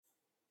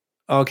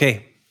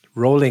Okay,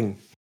 rolling.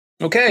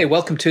 Okay,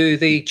 welcome to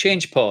the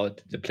Change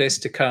Pod, the place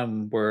to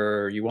come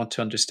where you want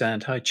to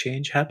understand how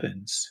change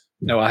happens.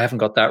 No, I haven't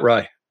got that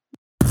right.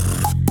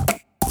 The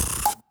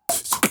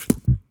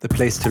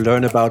place to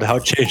learn about how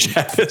change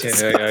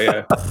happens.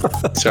 Yeah.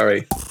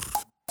 Sorry.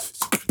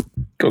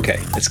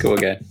 Okay, let's go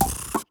again.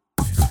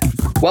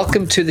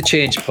 Welcome to the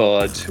Change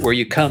Pod, where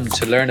you come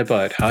to learn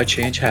about how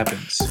change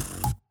happens.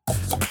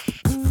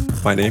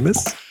 My name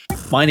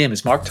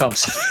is Mark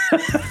Thompson.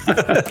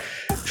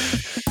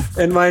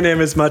 And my name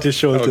is Matti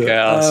Schulte. Okay,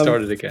 I'll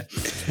start it again.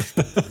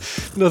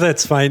 No,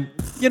 that's fine.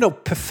 You know,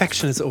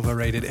 perfection is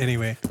overrated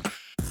anyway.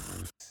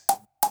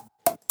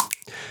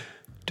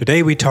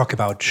 Today we talk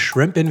about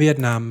shrimp in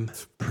Vietnam,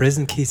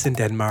 prison keys in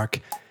Denmark,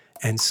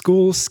 and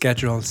school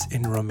schedules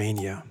in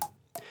Romania.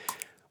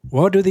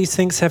 What do these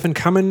things have in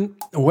common?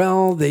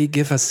 Well, they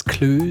give us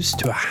clues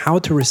to how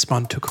to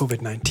respond to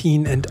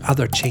COVID-19 and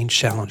other change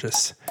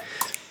challenges.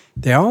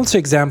 They are also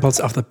examples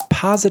of the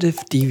positive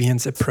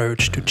deviance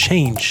approach to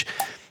change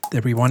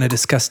that we want to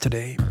discuss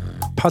today.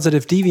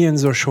 Positive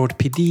deviance, or short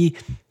PD,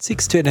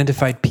 seeks to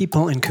identify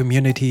people and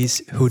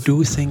communities who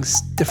do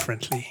things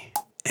differently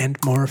and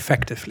more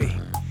effectively.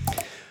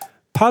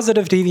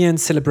 Positive deviance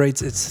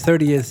celebrates its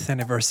 30th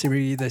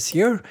anniversary this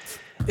year,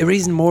 a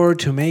reason more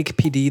to make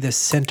PD the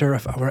center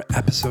of our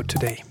episode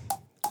today.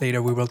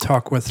 Later we will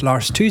talk with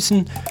Lars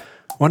Thuesen,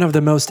 one of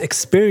the most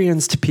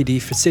experienced PD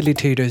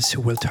facilitators, who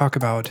will talk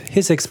about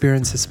his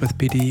experiences with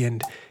PD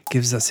and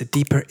gives us a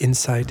deeper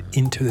insight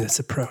into this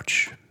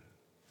approach.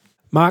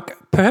 Mark,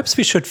 perhaps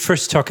we should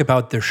first talk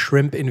about the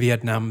shrimp in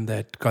Vietnam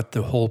that got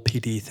the whole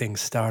PD thing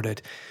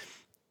started.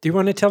 Do you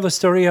want to tell the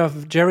story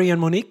of Jerry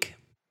and Monique?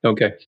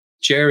 Okay.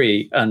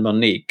 Jerry and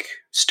Monique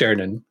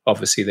Sternen,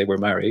 obviously they were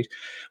married,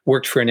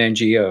 worked for an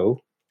NGO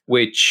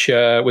which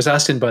was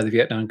asked in by the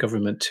Vietnam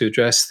government to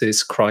address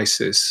this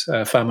crisis,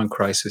 famine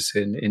crisis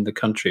in the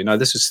country. Now,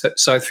 this is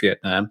South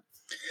Vietnam.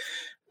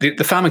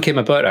 The famine came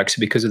about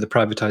actually because of the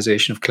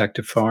privatization of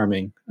collective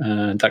farming,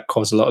 and that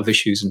caused a lot of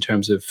issues in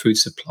terms of food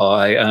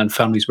supply, and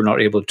families were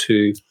not able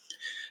to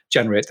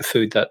generate the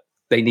food that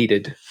they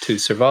needed to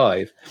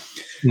survive.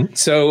 Mm-hmm.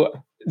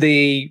 So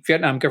the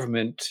Vietnam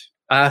government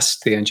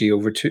asked the NGO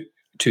over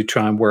to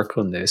try and work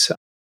on this.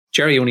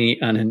 Jerry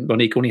and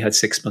Monique only had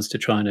 6 months to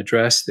try and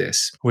address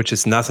this. Which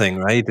is nothing,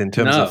 right? In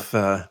terms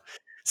of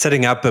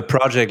setting up a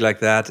project like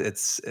that,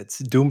 it's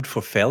doomed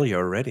for failure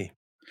already.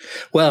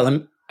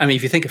 Well, I mean,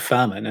 if you think of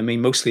famine, I mean,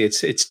 mostly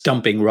it's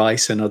dumping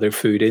rice and other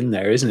food in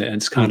there, isn't it? And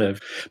it's kind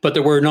of, but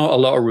there were not a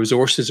lot of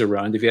resources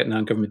around. The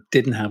Vietnam government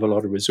didn't have a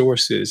lot of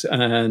resources.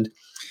 And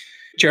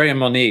Jerry and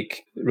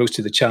Monique rose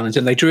to the challenge,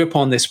 and they drew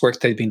upon this work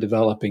they'd been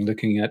developing,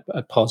 looking at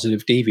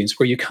positive deviance,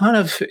 where you kind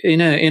of,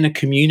 in a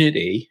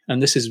community,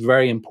 and this is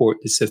very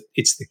important,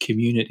 it's the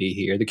community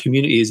here. The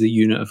community is the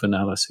unit of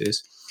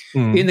analysis.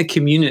 In the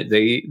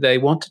community, they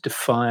wanted to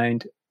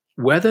find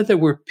whether there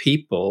were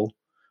people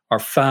or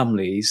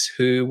families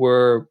who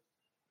were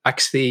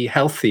actually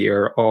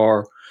healthier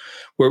or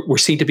were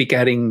seen to be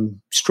getting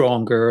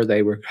stronger.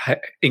 They were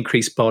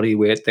increased body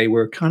weight. They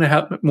were kind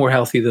of more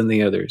healthy than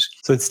the others.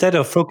 So instead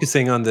of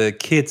focusing on the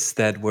kids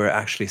that were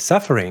actually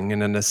suffering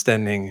and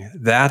understanding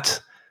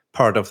that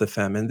part of the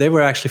famine, they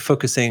were actually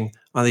focusing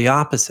on the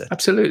opposite.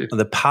 Absolutely. On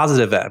the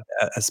positive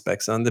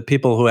aspects, on the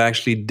people who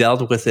actually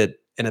dealt with it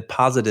in a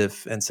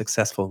positive and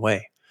successful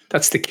way.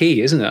 That's the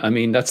key, isn't it? I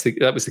mean,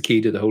 that was the key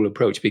to the whole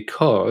approach,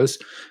 because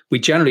we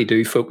generally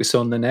do focus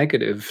on the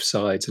negative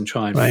sides and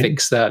try and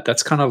fix that.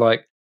 That's kind of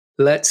like,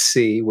 let's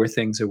see where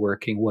things are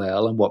working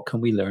well and what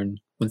can we learn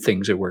when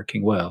things are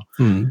working well.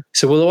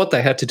 So what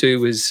they had to do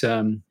was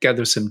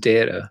gather some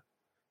data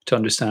to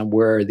understand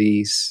where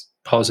these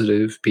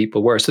positive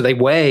people were. So they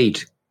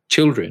weighed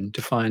children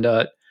to find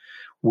out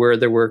where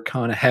there were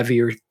kind of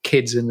heavier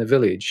kids in the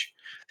village.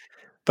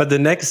 But the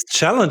next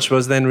challenge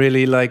was then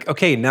really like,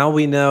 okay, now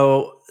we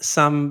know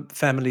some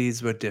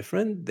families were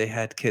different. They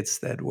had kids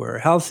that were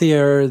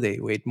healthier, they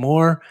weighed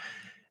more,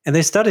 and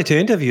they started to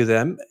interview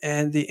them.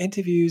 And the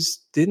interviews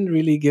didn't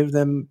really give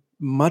them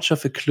much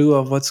of a clue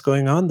of what's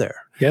going on there.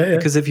 Yeah.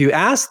 Because if you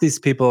ask these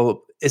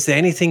people, is there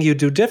anything you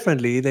do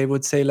differently? They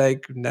would say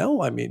like,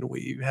 no, I mean,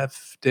 we have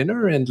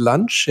dinner and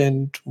lunch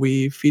and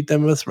we feed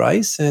them with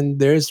rice. And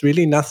there's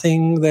really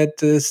nothing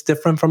that is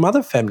different from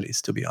other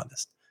families, to be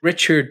honest.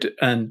 Richard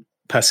and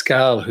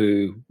Pascal,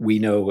 who we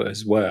know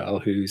as well,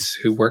 who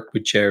worked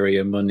with Jerry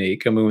and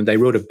Monique, I mean, when they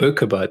wrote a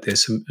book about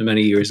this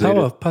many years later, The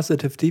Power of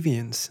Positive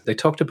Deviance, they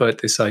talked about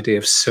this idea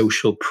of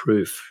social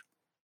proof,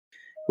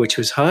 which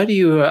was, how do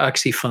you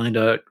actually find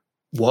out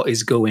what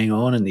is going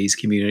on in these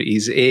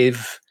communities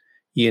if,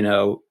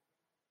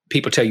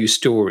 people tell you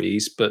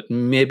stories, but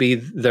maybe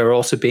they're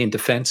also being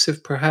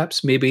defensive,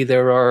 perhaps. Maybe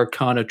there are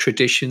kind of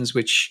traditions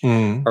which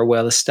are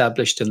well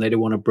established and they don't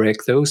want to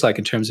break those, like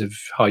in terms of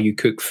how you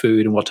cook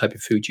food and what type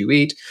of food you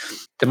eat.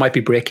 There might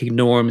be breaking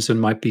norms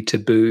and might be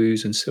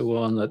taboos and so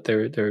on that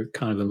they're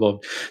kind of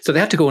involved. So they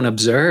had to go and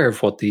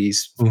observe what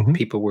these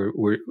people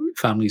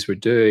families were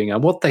doing.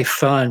 And what they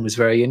found was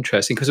very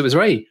interesting, because it was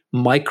very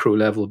micro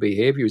level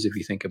behaviors, if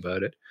you think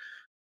about it.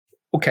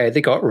 Okay,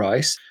 they got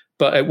rice,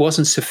 but it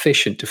wasn't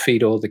sufficient to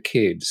feed all the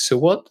kids. So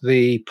what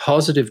the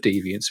positive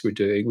deviants were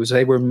doing was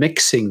they were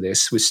mixing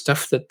this with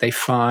stuff that they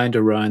find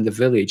around the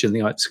village and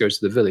the outskirts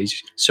of the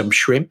village, some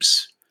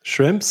shrimps.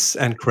 Shrimps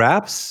and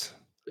crabs?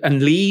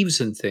 And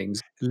leaves and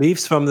things.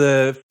 Leaves from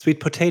the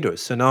sweet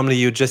potatoes. So normally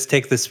you just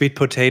take the sweet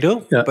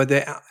potato, but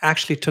they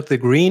actually took the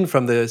green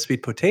from the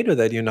sweet potato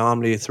that you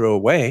normally throw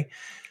away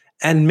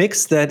and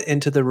mixed that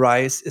into the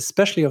rice,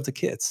 especially of the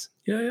kids.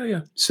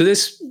 Yeah. So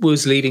this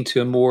was leading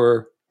to a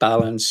more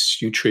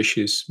balanced,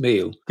 nutritious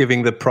meal.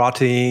 Giving the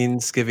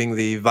proteins, giving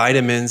the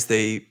vitamins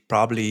they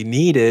probably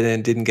needed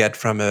and didn't get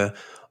from a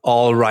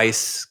all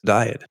rice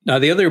diet. Now,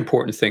 the other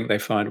important thing they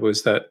found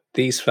was that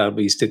these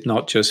families did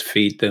not just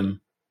feed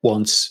them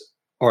once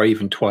or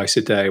even twice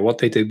a day. What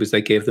they did was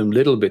they gave them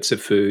little bits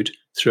of food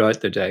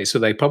throughout the day. So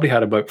they probably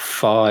had about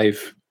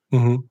 5,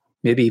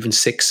 maybe even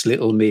 6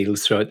 little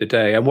meals throughout the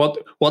day. And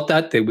what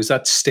that did was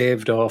that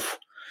staved off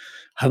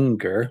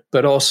hunger,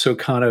 but also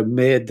kind of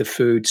made the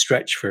food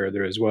stretch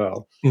further as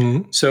well.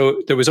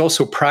 So there was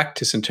also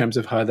practice in terms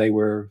of how they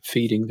were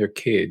feeding their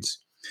kids.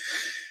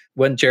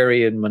 When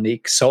Jerry and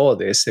Monique saw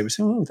this, they were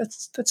saying, oh,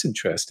 that's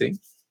interesting.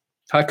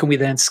 How can we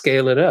then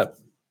scale it up?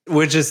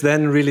 Which is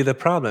then really the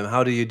problem.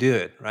 How do you do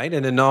it, right?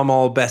 In a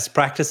normal best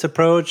practice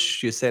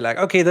approach, you say like,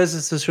 okay, this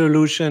is the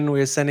solution.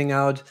 We're sending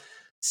out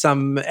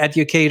some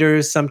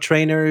educators, some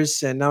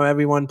trainers, and now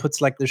everyone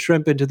puts like the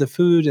shrimp into the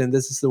food, and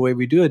this is the way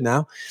we do it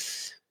now.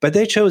 But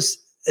they chose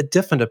a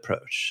different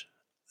approach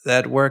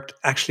that worked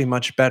actually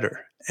much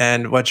better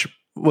and which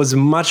was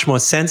much more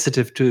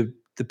sensitive to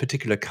the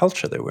particular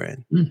culture they were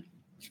in.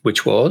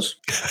 Which was?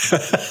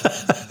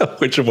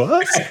 Which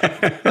was?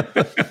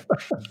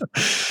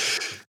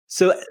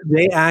 So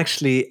they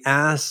actually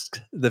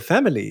asked the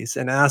families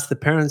and asked the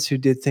parents who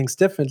did things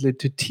differently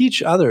to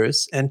teach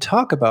others and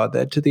talk about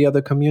that to the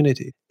other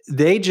community.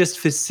 They just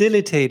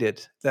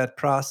facilitated that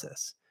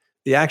process.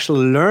 The actual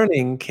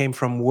learning came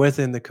from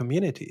within the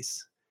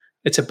communities.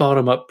 It's a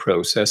bottom-up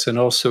process, and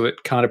also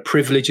it kind of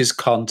privileges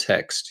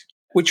context,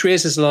 which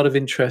raises a lot of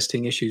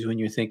interesting issues when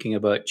you're thinking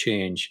about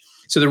change.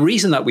 So the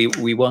reason that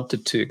we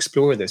wanted to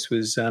explore this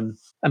was, a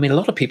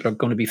lot of people are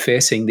going to be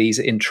facing these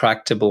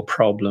intractable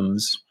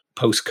problems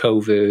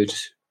post-COVID,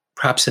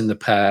 perhaps in the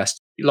past.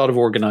 A lot of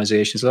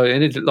organizations,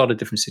 in a lot of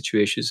different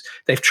situations,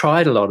 they've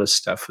tried a lot of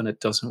stuff and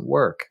it doesn't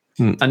work.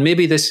 And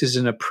maybe this is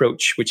an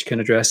approach which can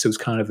address those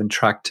kind of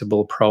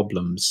intractable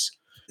problems.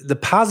 The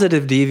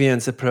positive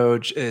deviance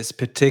approach is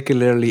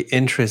particularly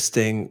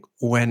interesting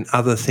when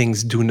other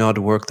things do not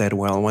work that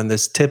well, when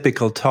this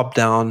typical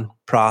top-down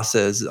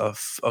process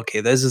of, okay,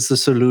 this is the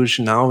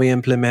solution, now we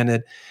implement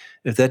it,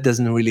 if that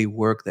doesn't really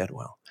work that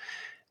well.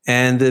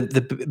 And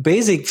the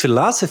basic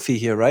philosophy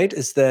here, right,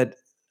 is that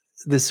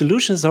the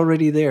solution is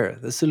already there.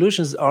 The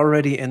solution is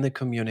already in the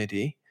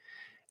community.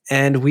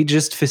 And we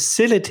just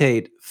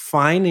facilitate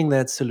finding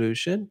that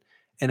solution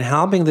and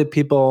helping the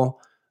people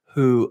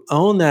who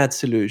own that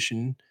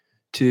solution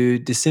to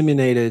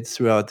disseminate it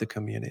throughout the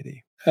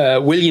community.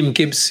 William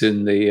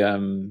Gibson,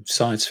 the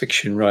science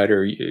fiction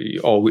writer,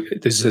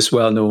 there's this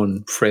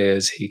well-known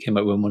phrase he came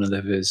up with in one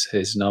of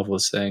his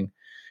novels saying,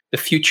 the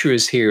future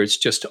is here, it's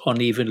just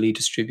unevenly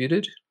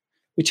distributed,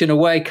 which in a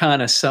way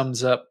kind of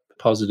sums up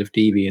positive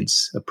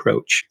deviance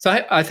approach.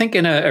 So I think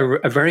in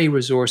a very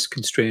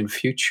resource-constrained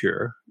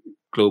future,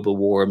 global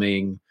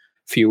warming,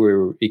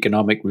 fewer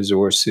economic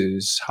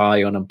resources,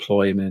 high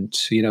unemployment,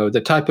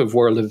 the type of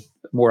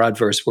more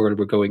adverse world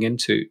we're going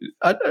into,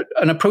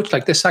 an approach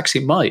like this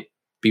actually might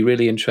be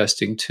really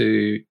interesting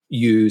to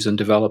use and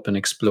develop and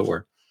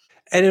explore.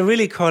 And it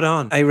really caught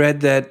on. I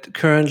read that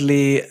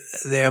currently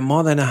there are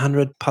more than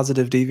 100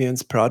 positive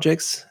deviance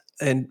projects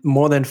in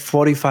more than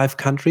 45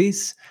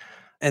 countries.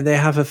 And they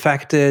have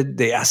affected,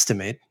 they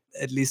estimate,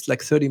 at least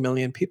like 30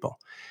 million people.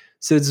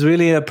 So it's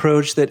really an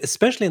approach that,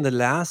 especially in the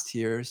last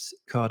years,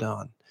 caught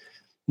on.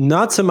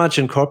 Not so much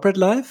in corporate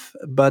life,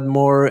 but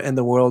more in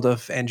the world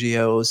of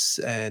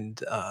NGOs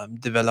and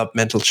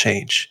developmental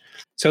change.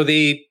 So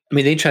the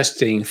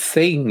interesting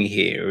thing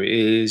here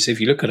is, if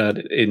you look at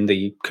it in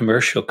the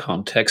commercial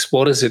context,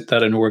 what is it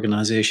that an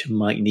organization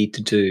might need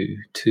to do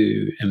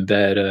to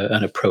embed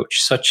an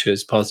approach such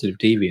as positive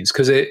deviance?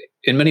 Because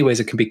in many ways,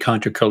 it can be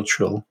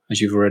countercultural,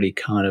 as you've already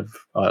kind of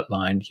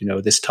outlined.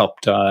 This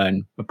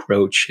top-down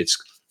approach, it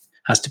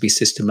has to be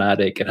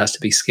systematic, it has to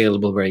be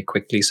scalable very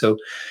quickly. So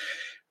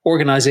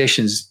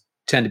organizations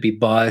tend to be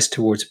biased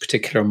towards a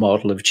particular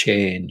model of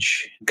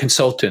change.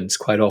 Consultants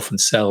quite often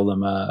sell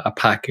them a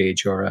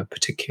package or a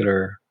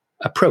particular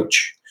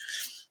approach,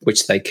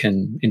 which they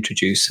can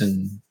introduce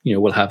and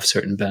will have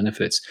certain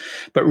benefits.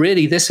 But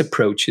really, this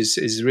approach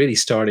is really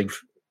starting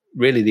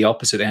really the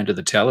opposite end of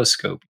the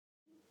telescope.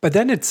 But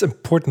then it's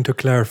important to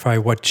clarify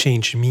what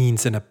change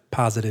means in a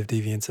positive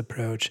deviance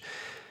approach.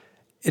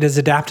 It is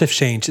adaptive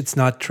change. It's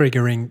not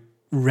triggering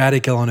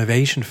radical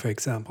innovation, for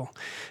example.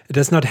 It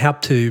does not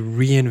help to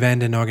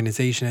reinvent an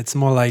organization. It's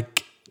more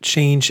like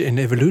change in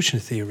evolution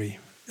theory,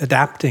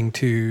 adapting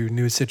to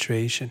new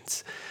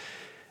situations.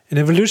 In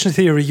evolution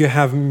theory, you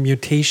have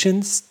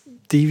mutations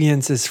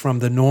deviances from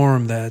the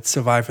norm that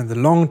survive in the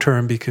long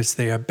term because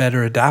they are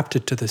better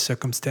adapted to the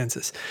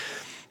circumstances.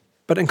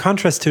 But in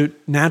contrast to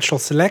natural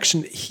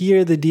selection,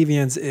 here the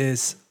deviance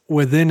is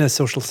within a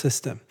social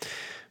system,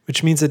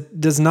 which means it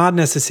does not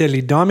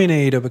necessarily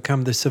dominate or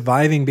become the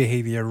surviving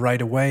behavior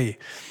right away.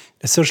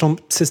 The social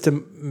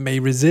system may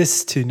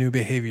resist to new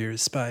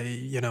behaviors by,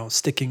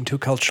 sticking to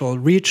cultural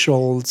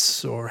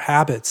rituals or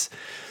habits.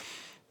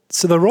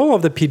 So the role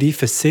of the PD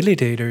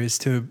facilitator is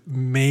to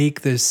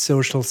make the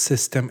social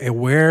system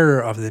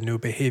aware of the new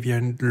behavior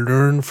and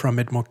learn from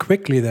it more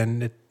quickly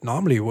than it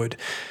normally would.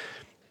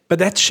 But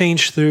that's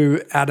change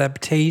through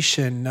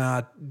adaptation,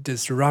 not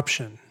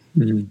disruption.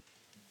 Mm-hmm.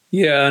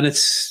 Yeah, and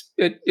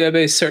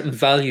there's certain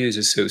values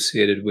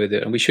associated with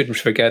it, and we shouldn't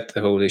forget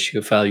the whole issue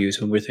of values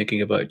when we're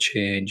thinking about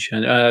change.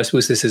 And I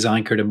suppose this is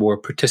anchored in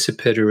more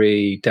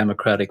participatory,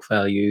 democratic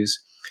values.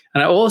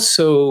 And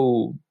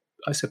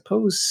I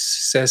suppose,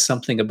 says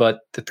something about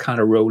the kind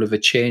of role of a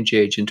change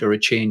agent or a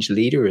change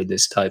leader in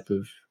this type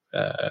of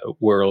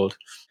world.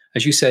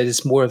 As you said,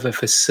 it's more of a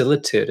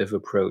facilitative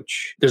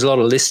approach. There's a lot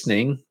of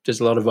listening, there's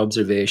a lot of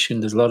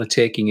observation, there's a lot of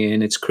taking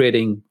in. It's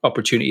creating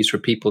opportunities for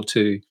people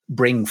to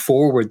bring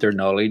forward their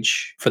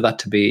knowledge, for that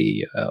to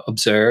be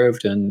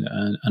observed and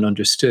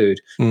understood.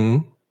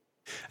 Mm-hmm.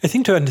 I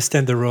think to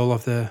understand the role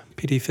of the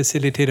PD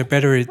facilitator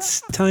better, it's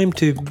time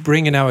to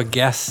bring in our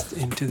guest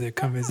into the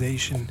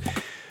conversation,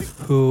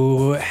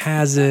 who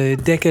has a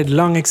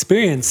decade-long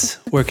experience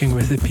working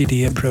with the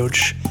PD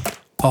approach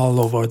all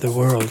over the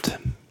world.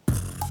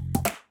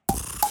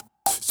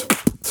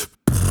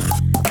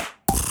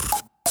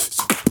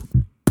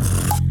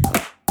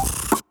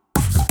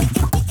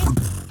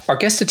 Our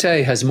guest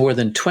today has more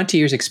than 20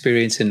 years'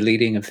 experience in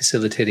leading and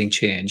facilitating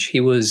change. He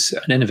was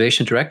an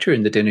innovation director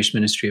in the Danish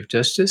Ministry of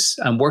Justice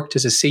and worked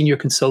as a senior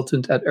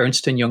consultant at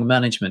Ernst & Young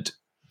Management.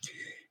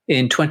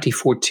 In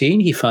 2014,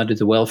 he founded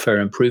the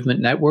Welfare Improvement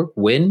Network,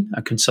 WIN,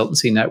 a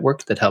consultancy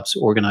network that helps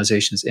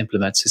organizations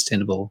implement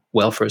sustainable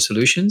welfare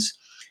solutions.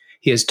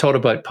 He has taught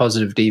about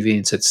positive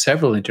deviance at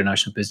several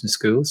international business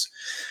schools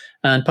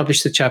and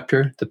published the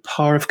chapter, The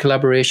Power of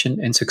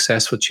Collaboration in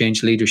Successful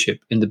Change Leadership,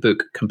 in the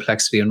book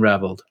Complexity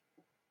Unraveled.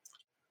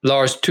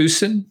 Lars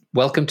Thuesen,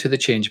 welcome to the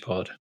Change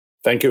Pod.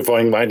 Thank you for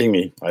inviting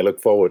me. I look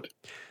forward.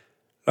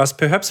 Lars,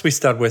 perhaps we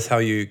start with how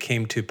you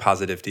came to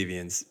positive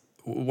deviance.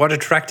 What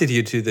attracted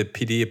you to the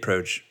PD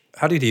approach?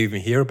 How did you even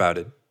hear about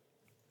it?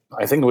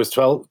 I think it was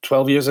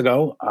 12 years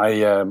ago.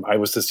 I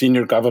was the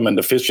senior government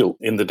official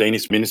in the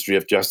Danish Ministry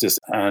of Justice.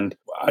 And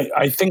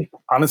I think,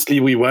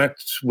 honestly, we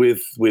worked with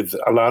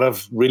a lot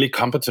of really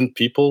competent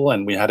people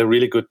and we had a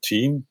really good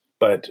team.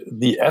 But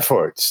the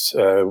efforts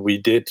we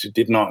did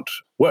not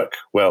work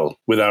well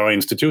with our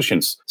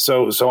institutions.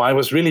 So I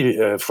was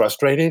really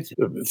frustrated,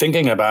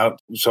 thinking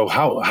about, so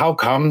how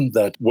come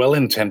that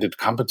well-intended,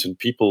 competent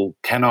people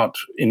cannot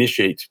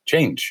initiate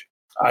change?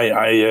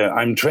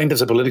 I'm trained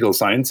as a political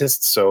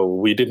scientist, so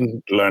we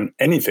didn't learn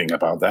anything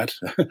about that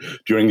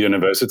during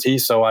university.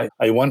 So I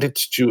wanted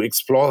to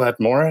explore that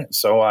more.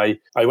 So I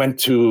went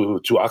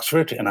to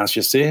Oxford and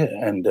HEC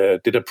and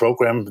did a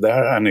program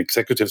there, an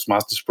executives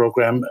master's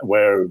program,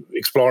 where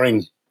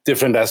exploring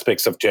different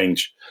aspects of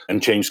change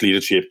and change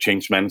leadership,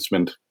 change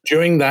management.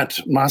 During that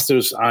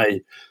master's,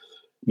 I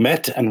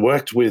met and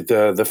worked with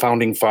the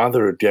founding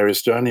father, Jerry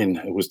Sternin,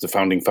 who was the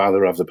founding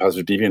father of the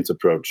positive deviance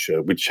approach,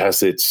 which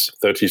has its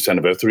 30th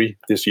anniversary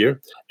this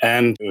year,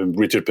 and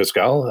Richard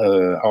Pascal,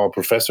 our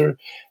professor.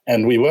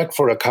 And we worked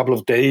for a couple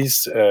of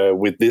days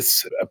with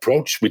this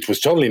approach, which was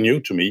totally new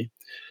to me.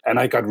 And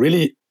I got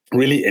really,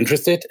 really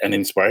interested and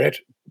inspired.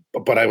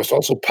 But I was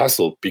also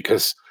puzzled,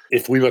 because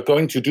if we were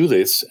going to do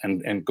this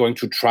and going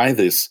to try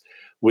this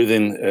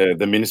within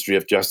the Ministry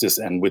of Justice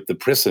and with the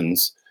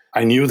prisons,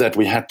 I knew that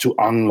we had to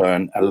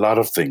unlearn a lot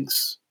of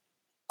things,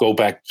 go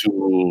back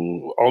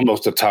to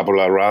almost a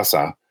tabula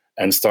rasa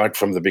and start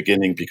from the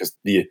beginning, because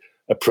the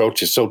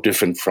approach is so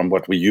different from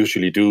what we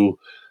usually do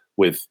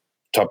with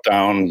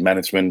top-down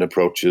management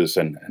approaches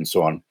and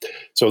so on.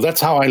 So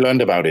that's how I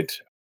learned about it.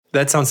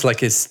 That sounds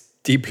like a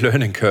steep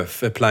learning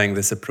curve, applying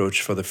this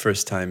approach for the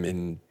first time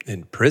in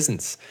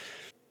prisons.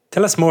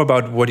 Tell us more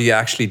about what you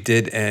actually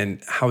did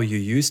and how you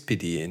used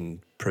PD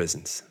in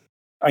prisons.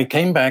 I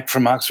came back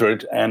from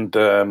Oxford and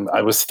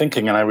I was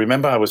thinking, and I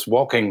remember I was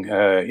walking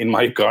in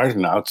my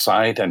garden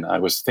outside and I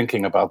was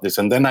thinking about this.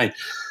 And then I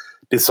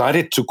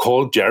decided to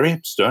call Jerry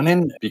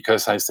Sternin,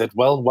 because I said,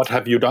 well, what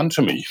have you done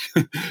to me?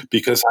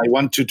 Because I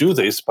want to do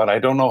this, but I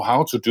don't know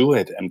how to do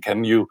it. And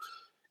can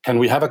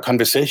we have a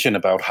conversation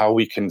about how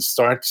we can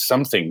start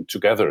something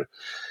together?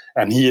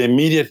 And he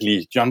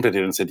immediately jumped at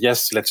it and said,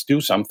 yes, let's do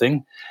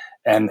something.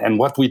 And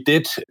what we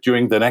did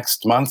during the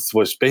next month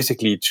was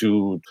basically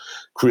to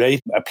create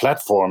a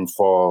platform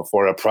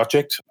for a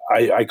project.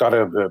 I got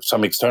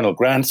some external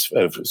grants,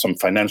 some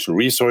financial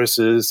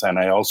resources, and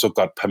I also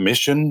got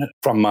permission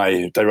from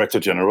my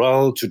Director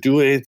General to do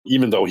it,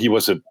 even though he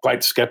was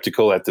quite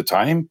skeptical at the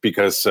time,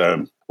 because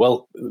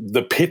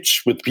the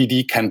pitch with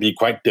PD can be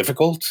quite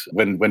difficult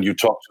when you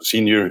talk to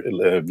senior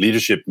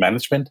leadership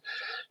management,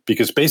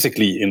 Because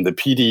basically in the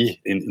PD,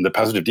 in the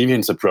positive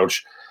deviance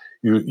approach,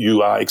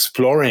 you are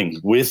exploring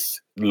with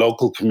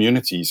local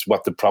communities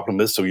what the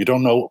problem is. So you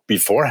don't know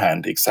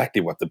beforehand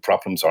exactly what the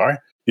problems are.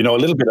 You know a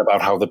little bit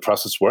about how the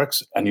process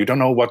works, and you don't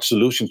know what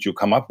solutions you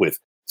come up with.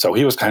 So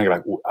he was kind of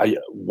like,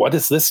 what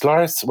is this,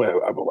 Lars?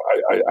 Well,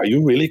 are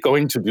you really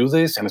going to do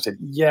this? And I said,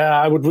 yeah,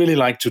 I would really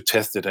like to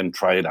test it and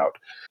try it out.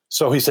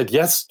 So he said,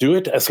 yes, do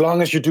it. As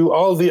long as you do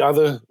all the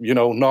other,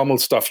 normal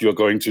stuff you're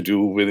going to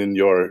do within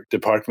your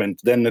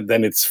department, then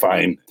it's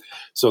fine.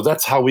 So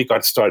that's how we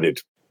got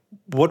started.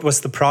 What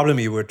was the problem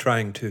you were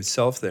trying to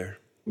solve there?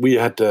 We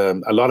had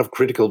a lot of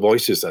critical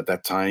voices at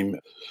that time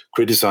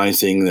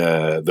criticizing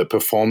the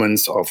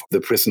performance of the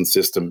prison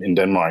system in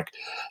Denmark.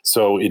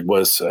 So it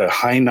was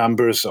high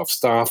numbers of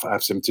staff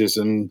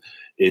absenteeism.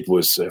 It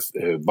was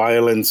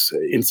violence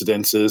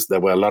incidences.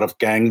 There were a lot of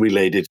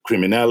gang-related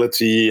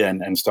criminality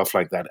and stuff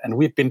like that. And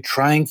we've been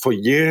trying for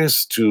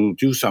years to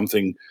do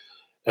something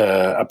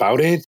about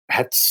it,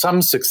 had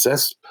some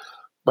success.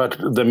 But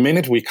the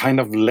minute we kind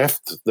of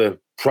left the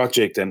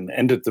project and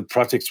ended the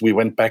projects, we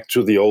went back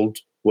to the old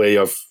way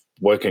of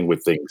working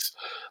with things,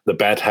 the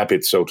bad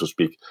habits, so to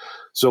speak.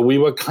 So we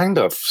were kind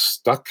of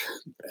stuck,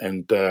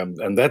 and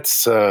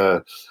that's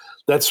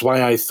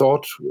why I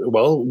thought,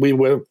 well, we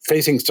were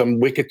facing some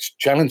wicked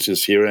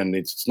challenges here, and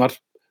it's not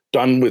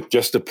done with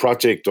just a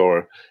project,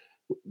 or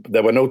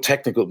there were no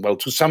technical. Well,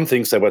 to some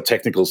things there were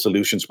technical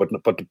solutions,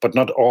 but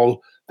not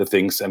all the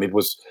things, and it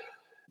was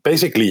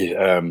basically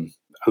a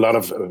lot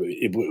of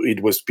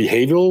it was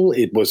behavioral.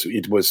 It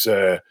was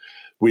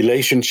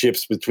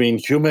relationships between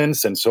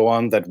humans and so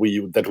on that we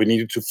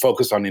needed to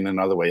focus on in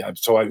another way.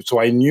 So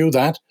I knew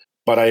that,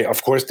 but I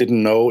of course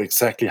didn't know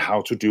exactly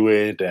how to do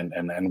it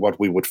and what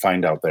we would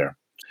find out there.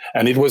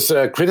 And it was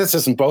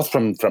criticism both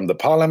from the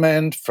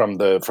parliament,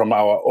 from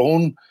our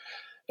own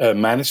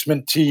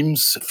management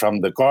teams,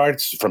 from the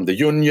guards, from the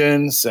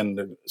unions,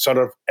 and sort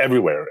of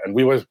everywhere. And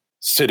we were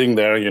sitting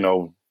there,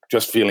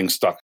 just feeling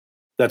stuck.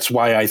 That's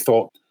why I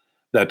thought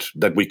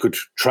that we could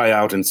try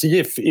out and see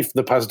if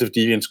the positive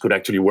deviance could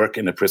actually work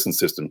in a prison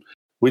system,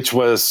 which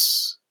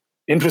was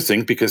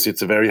interesting because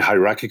it's a very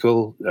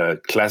hierarchical,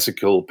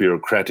 classical,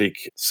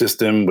 bureaucratic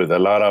system with a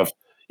lot of,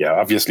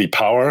 obviously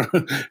power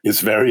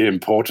is very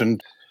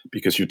important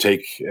because you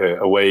take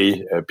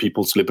away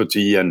people's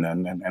liberty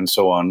and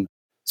so on.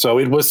 So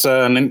it was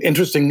an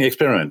interesting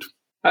experiment.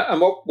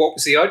 And what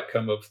was the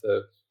outcome of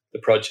the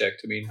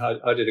project? I mean,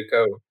 how did it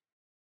go?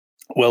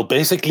 Well,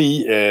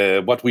 basically,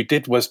 what we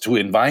did was to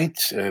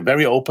invite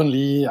very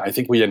openly. I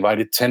think we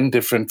invited 10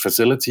 different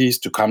facilities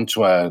to come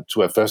to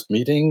a first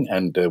meeting,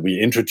 and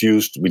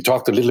we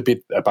talked a little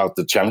bit about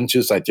the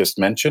challenges I just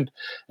mentioned,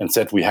 and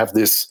said we have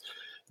this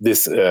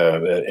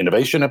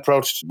innovation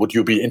approach. Would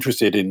you be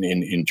interested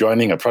in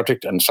joining a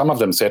project? And some of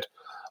them said,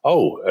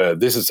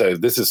 this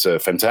is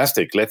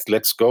fantastic.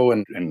 Let's go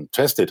and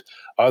test it.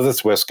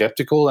 Others were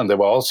skeptical, and there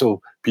were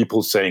also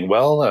people saying,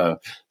 well,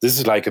 this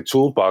is like a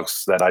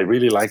toolbox that I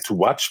really like to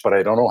watch, but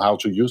I don't know how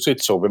to use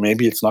it, so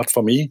maybe it's not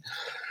for me.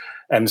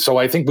 And so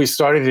I think we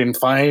started in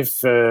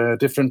 5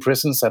 different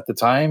prisons at the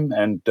time,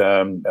 and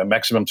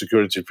maximum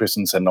security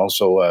prisons, and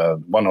also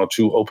 1 or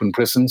 2 open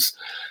prisons.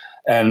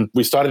 And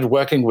we started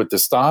working with the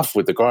staff,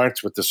 with the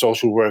guards, with the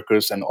social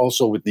workers, and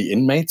also with the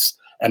inmates,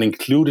 and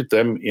included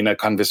them in a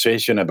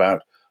conversation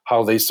about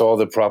how they saw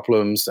the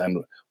problems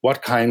and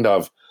what kind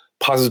of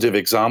positive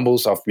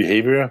examples of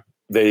behavior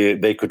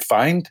they could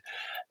find.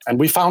 And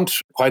we found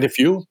quite a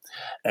few.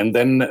 And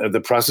then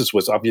the process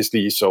was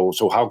obviously, so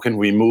how can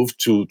we move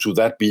to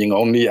that being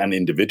only an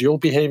individual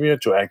behavior,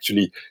 to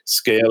actually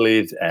scale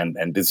it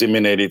and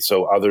disseminate it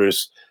so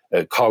others,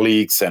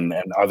 colleagues and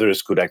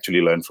others could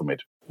actually learn from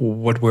it.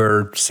 What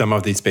were some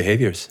of these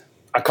behaviors?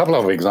 A couple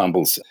of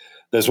examples.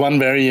 There's one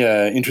very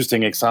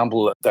interesting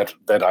example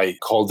that I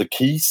call the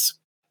keys.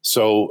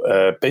 So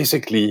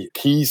basically,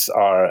 keys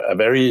are a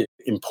very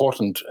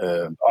important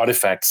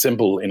artifact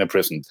symbol in a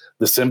prison,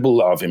 the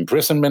symbol of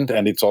imprisonment,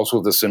 and it's also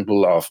the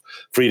symbol of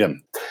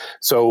freedom.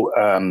 So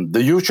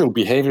the usual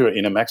behavior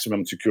in a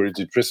maximum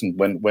security prison,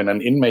 when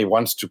an inmate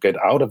wants to get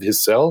out of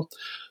his cell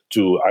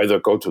to either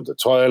go to the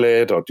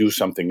toilet or do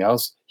something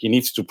else, he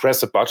needs to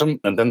press a button,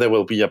 and then there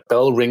will be a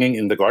bell ringing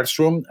in the guards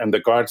room, and the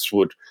guards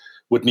would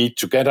need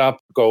to get up,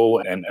 go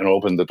and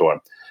open the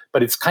door.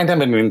 But it's kind of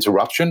an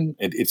interruption.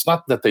 It's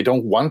not that they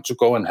don't want to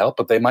go and help,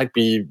 but there might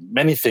be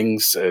many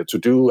things to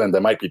do, and they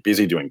might be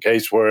busy doing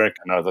casework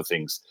and other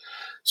things.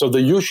 So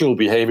the usual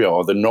behavior,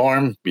 or the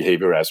norm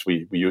behavior, as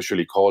we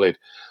usually call it,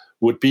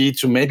 would be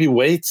to maybe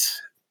wait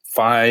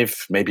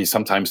 5, maybe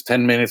sometimes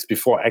 10 minutes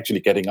before actually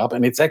getting up.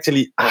 And it's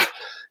actually,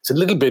 it's a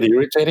little bit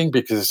irritating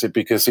because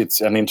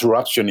it's an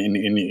interruption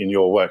in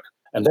your work.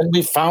 And then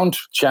we found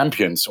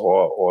champions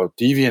or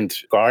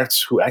deviant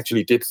guards who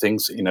actually did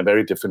things in a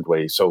very different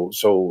way.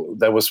 So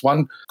there was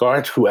one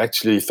guard who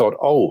actually thought,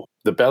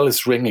 the bell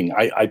is ringing.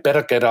 I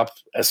better get up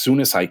as soon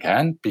as I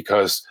can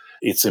because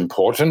it's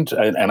important.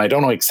 And I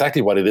don't know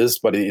exactly what it is,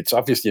 but it's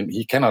obviously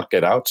he cannot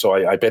get out. So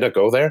I better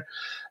go there.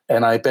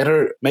 And I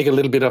better make a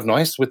little bit of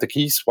noise with the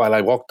keys while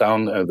I walk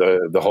down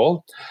the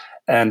hall.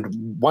 And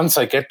once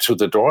I get to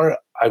the door,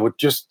 I would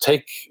just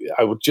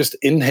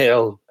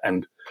inhale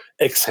and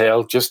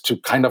exhale just to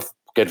kind of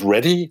get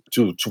ready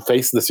to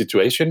face the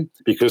situation,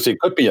 because it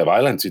could be a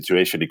violent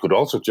situation. It could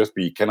also just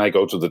be, can I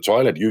go to the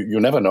toilet? You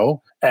never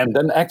know. And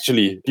then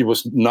actually he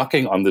was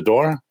knocking on the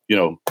door,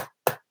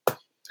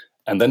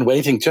 and then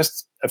waiting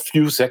just a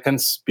few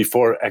seconds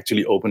before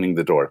actually opening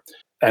the door.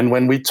 And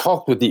when we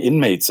talked with the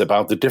inmates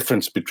about the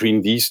difference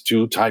between these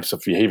two types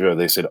of behavior,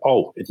 they said,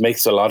 oh, it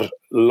makes a lot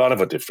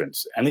of a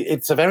difference. And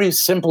it's a very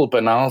simple,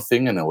 banal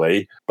thing in a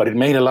way, but it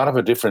made a lot of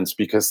a difference,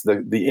 because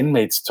the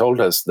inmates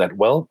told us that,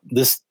 well,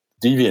 this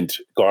deviant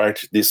guard,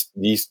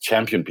 these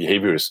champion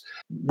behaviors,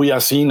 we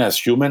are seen as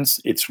humans.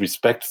 It's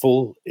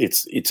respectful.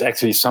 It's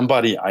actually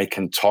somebody I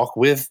can talk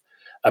with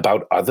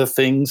about other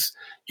things.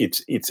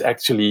 It's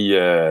actually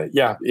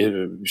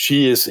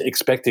she is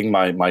expecting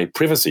my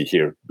privacy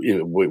here,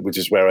 which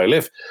is where I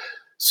live.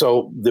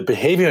 So the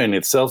behavior in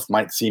itself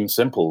might seem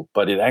simple,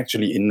 but it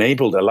actually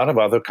enabled a lot of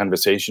other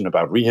conversation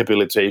about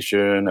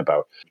rehabilitation,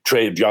 about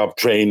job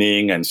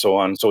training, and so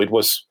on. So it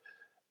was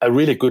a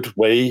really good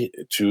way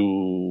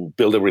to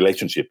build a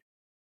relationship.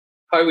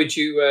 How would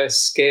you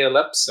scale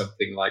up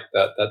something like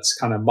that? That's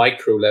kind of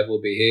micro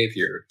level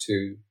behavior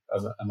to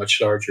a much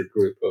larger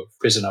group of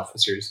prison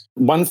officers.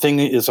 One thing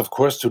is, of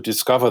course, to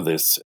discover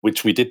this,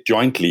 which we did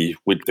jointly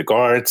with the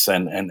guards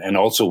and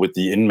also with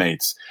the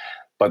inmates.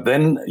 But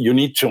then you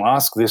need to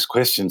ask this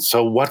question.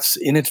 So what's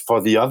in it for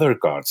the other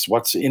guards?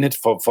 What's in it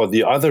for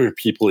the other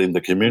people in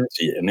the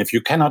community? And if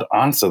you cannot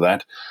answer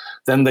that,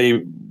 then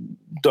they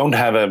don't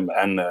have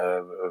an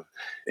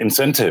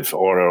incentive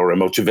or a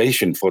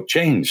motivation for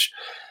change.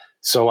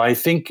 So I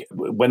think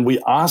when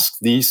we ask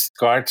these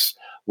guards,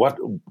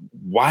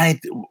 why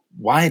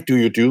do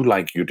you do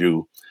like you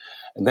do?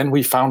 And then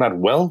we found out,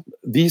 well,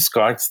 these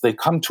guards, they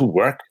come to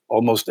work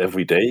almost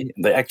every day.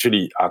 They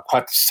actually are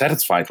quite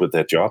satisfied with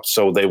their job.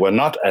 So they were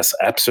not as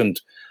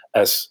absent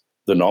as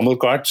the normal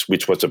guards,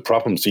 which was a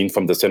problem seen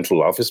from the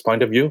central office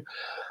point of view.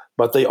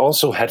 But they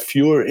also had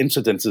fewer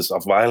incidences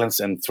of violence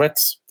and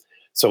threats.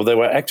 So they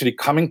were actually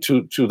coming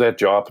to their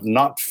job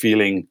not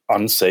feeling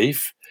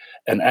unsafe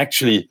and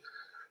actually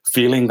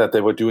feeling that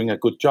they were doing a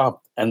good job.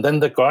 And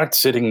then the guard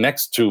sitting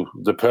next to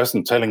the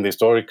person telling the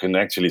story can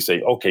actually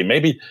say, okay,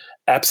 maybe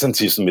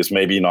absenteeism is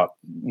maybe not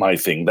my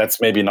thing. That's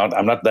maybe not,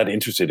 I'm not that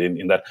interested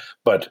in that.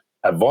 But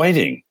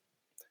avoiding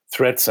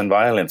threats and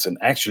violence and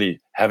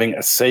actually having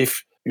a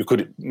safe, you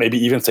could maybe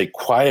even say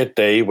quiet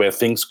day where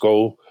things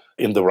go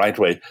in the right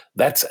way,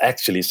 that's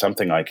actually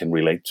something I can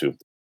relate to.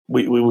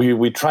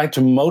 We try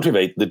to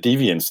motivate the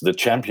deviants, the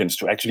champions,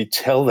 to actually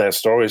tell their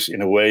stories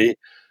in a way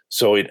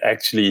so it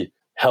actually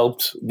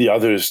helped the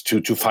others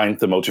to find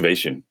the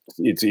motivation.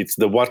 It's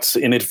the what's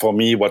in it for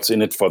me, what's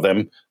in it for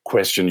them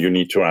question you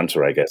need to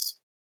answer, I guess.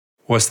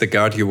 Was the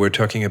guard you were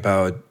talking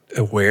about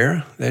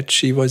aware that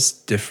she was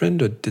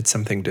different or did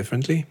something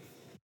differently?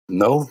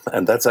 No,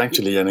 and that's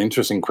actually an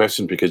interesting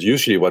question, because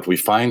usually what we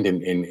find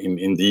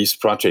in these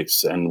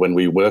projects and when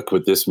we work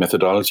with this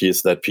methodology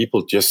is that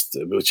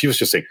she was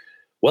just saying,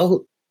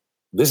 well,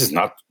 this is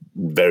not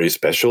very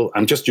special.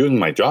 I'm just doing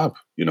my job,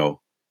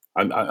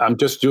 I'm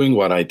just doing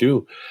what I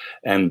do.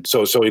 And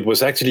so it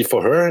was actually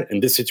for her in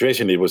this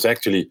situation, it was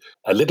actually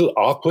a little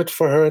awkward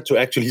for her to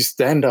actually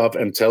stand up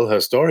and tell her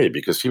story,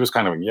 because she was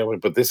kind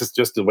of, but this is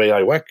just the way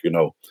I work,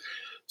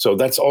 So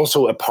that's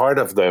also a part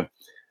of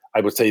I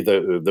would say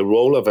the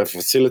role of a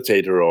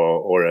facilitator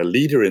or a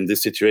leader in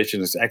this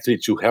situation is actually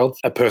to help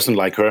a person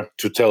like her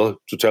to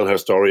tell her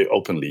story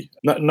openly,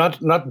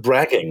 not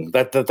bragging.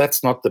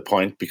 That's not the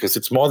point, because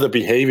it's more the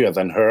behavior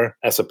than her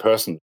as a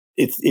person.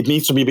 It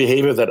needs to be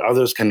behavior that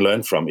others can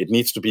learn from. It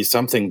needs to be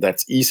something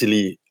that's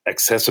easily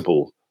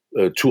accessible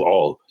to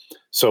all.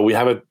 So we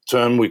have a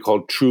term we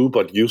call true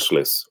but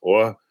useless,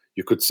 or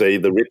you could say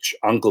the rich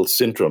uncle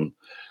syndrome,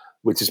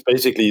 which is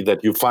basically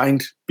that you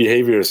find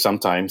behaviors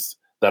sometimes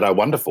that are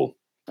wonderful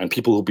and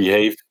people who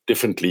behave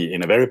differently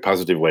in a very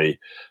positive way.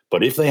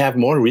 But if they have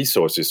more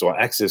resources or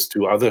access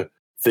to other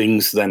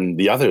things than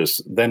the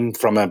others, then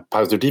from a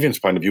positive deviance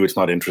point of view, it's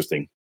not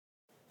interesting.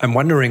 I'm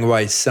wondering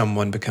why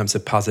someone becomes a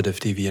positive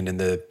deviant in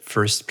the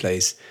first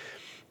place.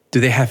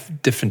 Do they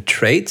have different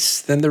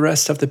traits than the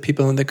rest of the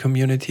people in the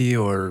community,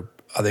 or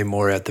are they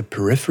more at the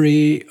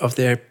periphery of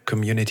their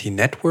community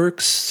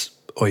networks,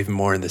 or even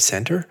more in the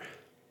center?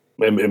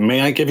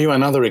 May I give you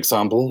another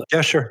example?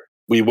 Yeah, sure.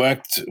 We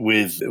worked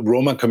with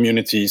Roma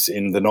communities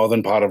in the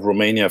northern part of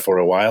Romania for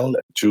a while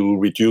to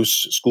reduce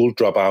school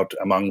dropout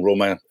among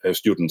Roma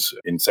students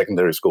in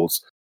secondary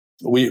schools.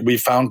 We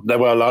found there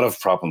were a lot of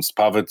problems: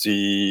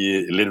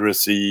 poverty,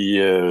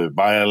 illiteracy,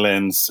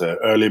 violence,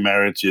 early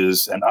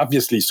marriages, and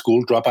obviously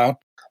school dropout.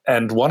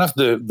 And one of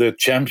the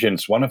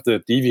champions, one of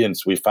the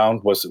deviants we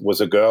found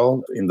was a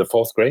girl in the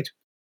 4th grade.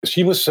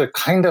 She was a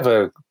kind of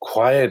a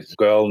quiet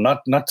girl,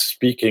 not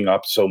speaking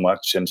up so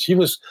much, and she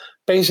was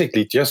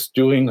basically just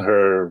doing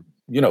her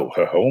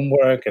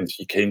homework, and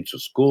she came to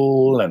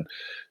school, and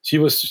she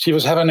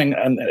was having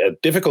a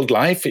difficult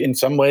life in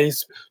some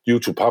ways due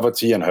to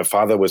poverty, and her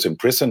father was in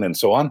prison and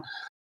so on.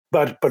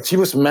 But she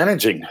was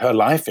managing her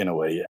life in a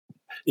way.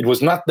 It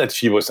was not that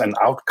she was an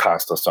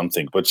outcast or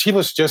something, but she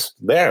was just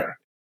there.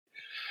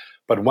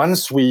 But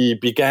once we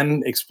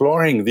began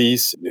exploring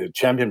these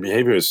champion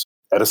behaviors,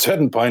 at a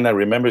certain point, I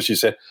remember she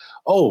said,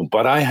 "Oh,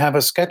 but I have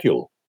a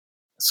schedule."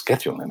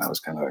 Schedule, and I was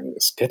kind of like,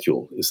 "A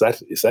schedule? Is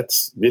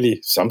that really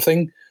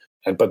something?"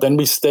 But then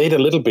we stayed a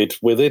little bit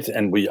with it,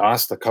 and we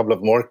asked a couple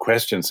of more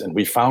questions, and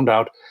we found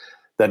out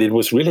that it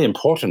was really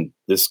important,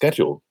 this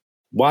schedule.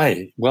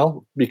 Why?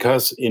 Well,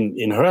 because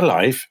in her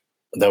life,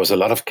 there was a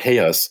lot of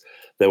chaos.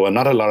 There were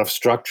not a lot of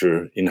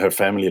structure in her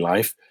family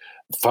life.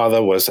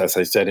 Father was, as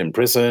I said,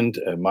 imprisoned.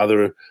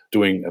 Mother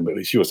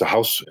she was a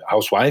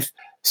housewife.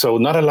 So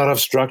not a lot of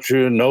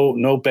structure, no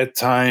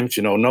bedtimes,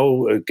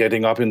 no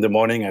getting up in the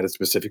morning at a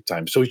specific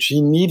time. So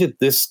she needed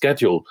this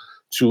schedule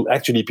to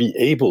actually be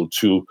able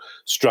to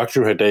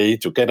structure her day,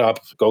 to get up,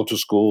 go to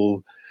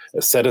school,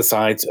 set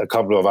aside a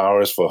couple of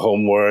hours for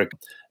homework.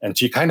 And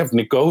she kind of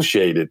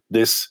negotiated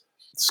this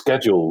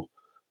schedule,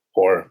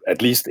 or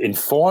at least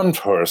informed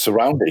her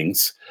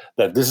surroundings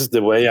that this is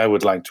the way I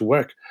would like to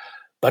work.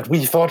 But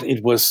we thought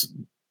it was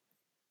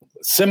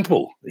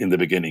simple in the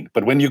beginning.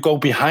 But when you go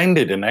behind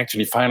it and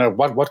actually find out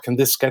what can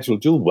this schedule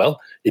do, well,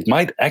 it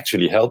might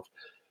actually help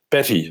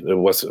Betty,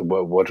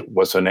 what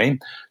was her name,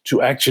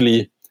 to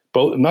actually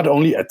both not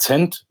only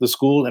attend the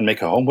school and make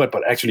her homework,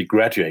 but actually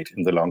graduate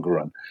in the longer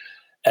run.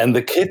 And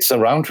the kids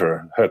around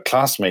her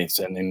classmates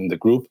and in the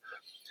group,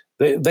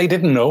 they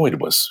didn't know it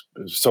was.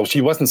 So she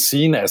wasn't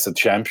seen as a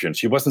champion.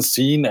 She wasn't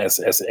seen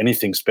as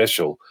anything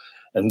special.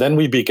 And then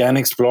we began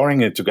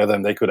exploring it together,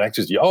 and they could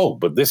actually see, oh,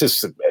 but this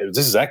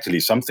is actually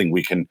something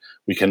we can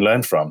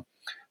learn from.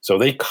 So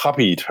they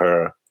copied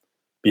her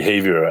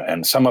behavior,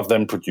 and some of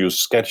them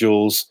produced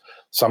schedules.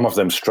 Some of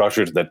them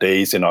structured their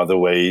days in other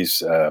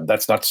ways.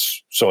 That's not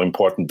so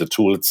important, the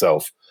tool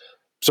itself.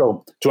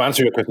 So to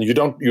answer your question,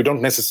 you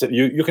don't necessarily,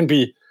 you can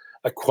be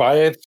a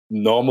quiet,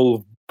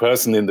 normal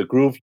person in the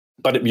group,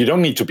 but you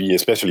don't need to be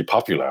especially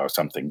popular or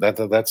something.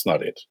 That's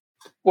not it.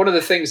 One of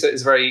the things that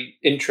is very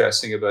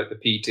interesting about the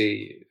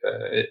PD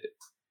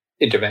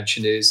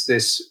intervention is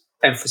this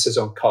emphasis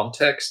on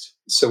context.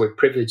 So it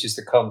privileges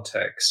the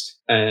context.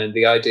 And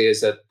the idea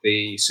is that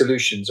the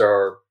solutions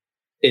are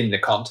in the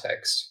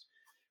context,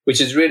 which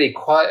is really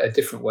quite a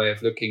different way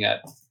of looking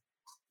at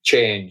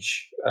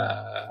change.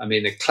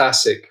 The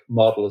classic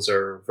models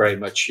are very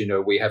much,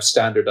 we have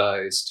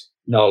standardized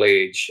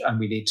knowledge and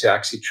we need to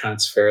actually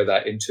transfer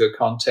that into a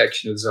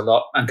context. There's a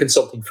lot, and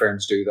consulting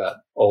firms do that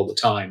all the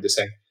time. They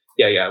say,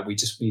 we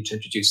just need to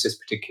introduce this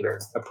particular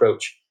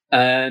approach.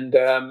 And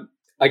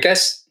I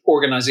guess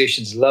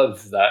organizations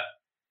love that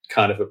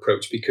kind of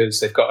approach because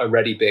they've got a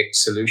ready baked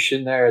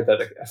solution there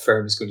that a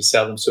firm is going to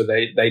sell them. So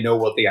they know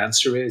what the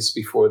answer is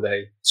before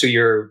so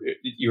your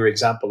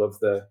example of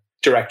the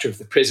director of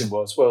the prison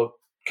was, well,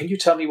 can you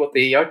tell me what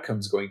the outcome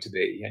is going to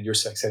be? And you're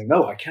saying,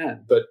 no, I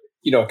can't. But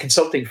a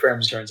consulting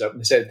firm turns up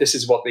and they say, this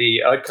is what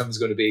the outcome is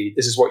going to be.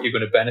 This is what you're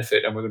going to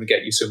benefit. And we're going to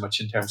get you so much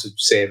in terms of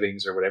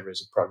savings or whatever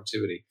is of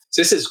productivity.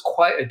 So this is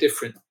quite a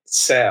different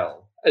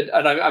sell.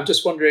 And I'm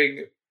just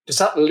wondering, does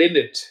that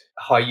limit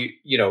how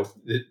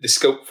the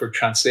scope for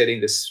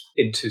translating this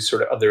into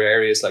sort of other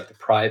areas like the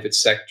private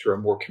sector or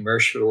more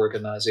commercial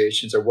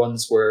organizations, or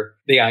ones where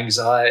the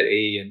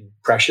anxiety and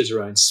pressures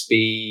around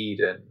speed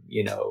and,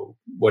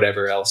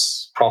 whatever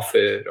else,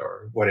 profit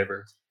or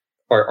whatever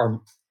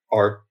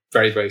are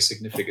very, very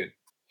significant?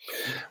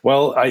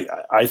 Well,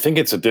 I think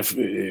it's a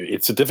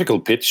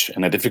difficult pitch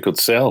and a difficult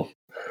sell.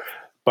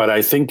 But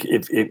I think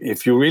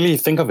if you really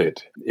think of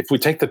it, if we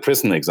take the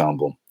prison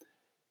example,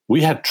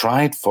 we had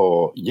tried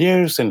for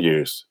years and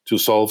years to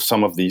solve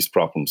some of these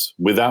problems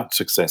without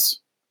success.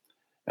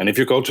 And if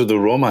you go to the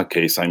Roma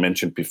case I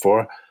mentioned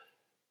before,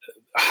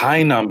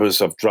 high numbers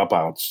of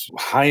dropouts,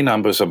 high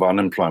numbers of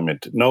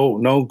unemployment,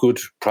 no good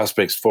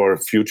prospects for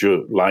future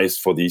lives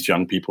for these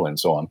young people and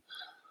so on.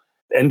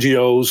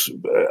 NGOs,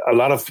 a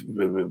lot of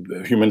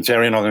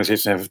humanitarian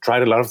organizations have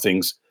tried a lot of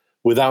things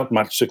without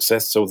much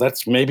success. So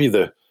that's maybe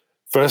the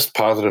first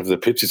part of the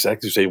pitch, is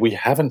actually say we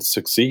haven't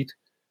succeeded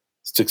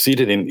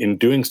in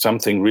doing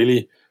something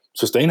really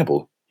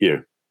sustainable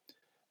here.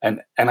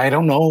 And I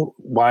don't know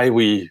why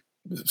we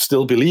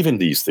still believe in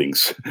these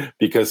things,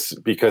 because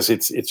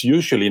it's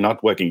usually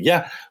not working.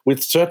 Yeah,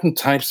 with certain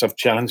types of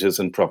challenges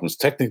and problems,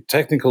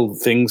 technical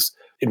things,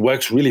 it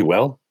works really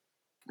well.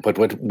 But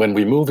when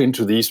we move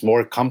into these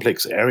more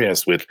complex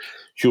areas with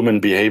human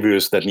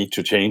behaviors that need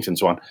to change and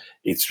so on,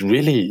 it's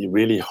really,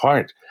 really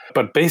hard.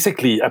 But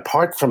basically,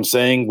 apart from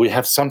saying we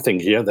have something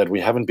here that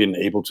we haven't been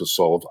able to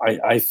solve,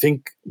 I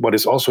think what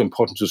is also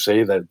important to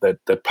say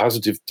that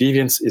positive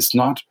deviance is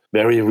not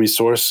very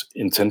resource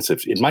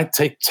intensive. It might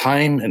take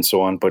time and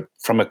so on, but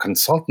from a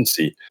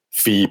consultancy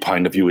fee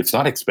point of view, it's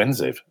not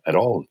expensive at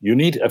all. You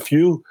need a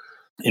few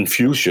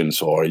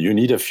infusions, or you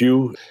need a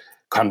few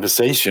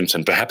conversations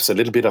and perhaps a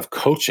little bit of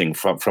coaching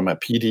from a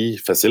PD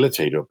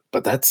facilitator,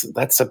 but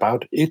that's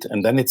about it.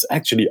 And then it's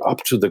actually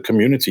up to the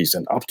communities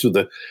and up to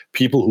the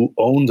people who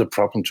own the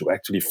problem to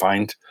actually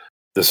find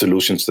the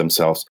solutions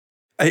themselves.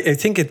 I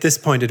think at this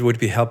point it would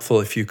be helpful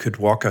if you could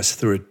walk us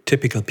through a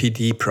typical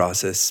PD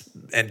process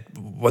and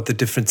what the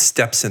different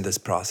steps in this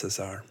process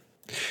are.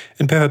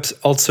 And perhaps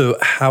also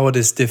how it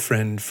is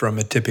different from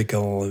a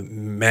typical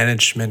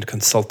management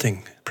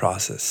consulting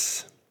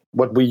process.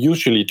 What we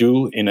usually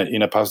do in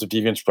a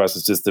positive deviance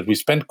process is that we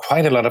spend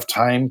quite a lot of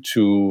time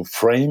to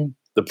frame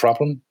the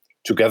problem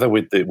together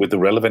with the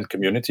relevant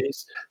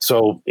communities.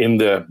 So in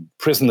the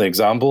prison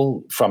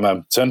example, from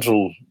a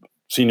central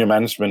senior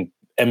management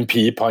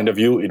MP point of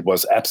view, it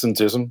was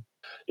absenteeism.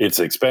 It's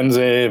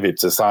expensive.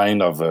 It's a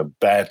sign of a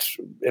bad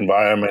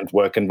environment,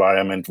 work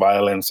environment,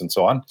 violence, and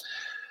so on.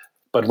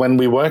 But when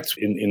we worked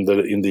in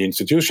the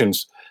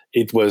institutions,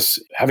 it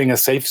was having a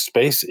safe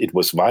space. It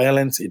was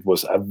violence. It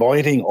was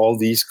avoiding all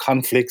these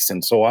conflicts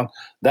and so on.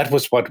 That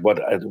was what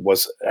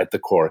was at the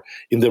core.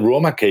 In the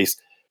Roma case,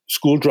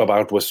 school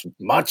dropout was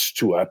much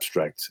too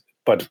abstract.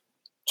 But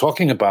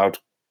talking about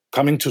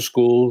coming to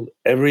school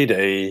every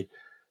day,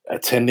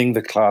 attending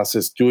the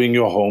classes, doing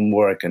your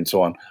homework, and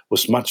so on,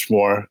 was much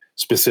more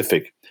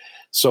specific.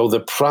 So the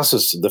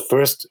process, the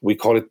first, we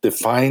call it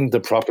define the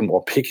problem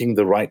or picking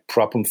the right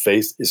problem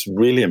phase, is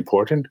really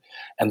important.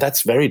 And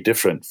that's very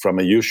different from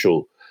a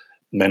usual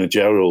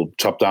managerial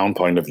top-down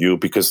point of view,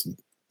 because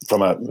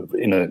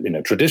in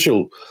a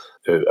traditional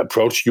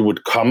approach, you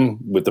would come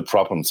with the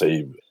problem,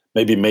 say,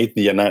 maybe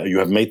you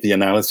have made the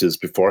analysis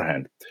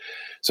beforehand.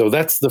 So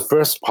that's the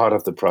first part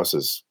of the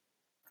process.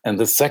 And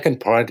the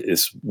second part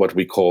is what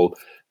we call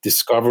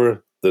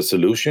discover the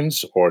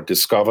solutions or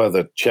discover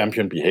the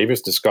champion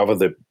behaviors, discover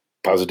the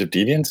positive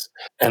deviance.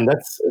 And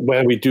that's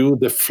where we do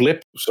the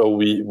flip. So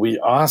we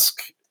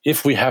ask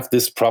if we have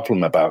this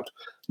problem about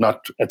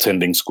not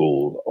attending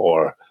school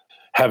or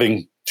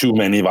having too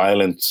many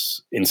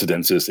violence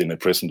incidences in a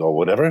prison or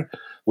whatever,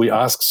 we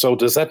ask, so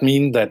does that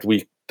mean that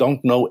we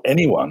don't know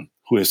anyone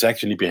who is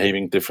actually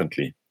behaving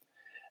differently?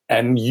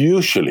 And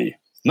usually,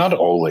 not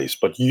always,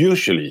 but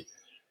usually,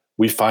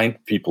 we find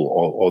people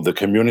or the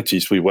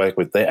communities we work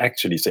with, they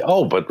actually say,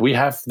 oh, but we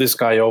have this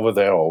guy over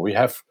there, or we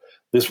have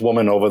this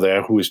woman over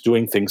there who is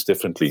doing things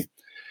differently.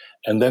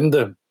 And then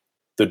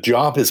the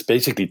job is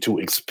basically to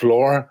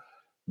explore,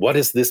 what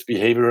is this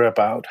behavior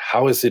about?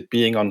 How is it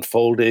being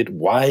unfolded?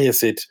 Why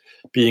is it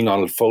being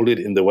unfolded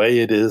in the way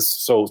it is?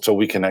 So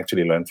we can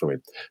actually learn from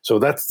it. So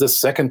that's the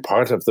second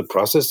part of the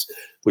process,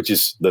 which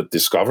is the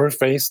discover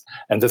phase.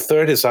 And the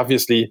third is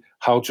obviously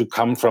how to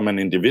come from an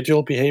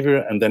individual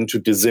behavior and then to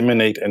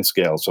disseminate and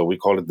scale. So we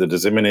call it the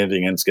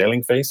disseminating and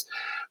scaling phase,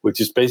 which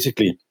is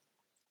basically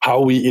how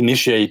we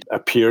initiate a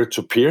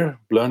peer-to-peer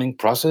learning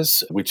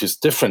process, which is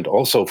different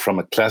also from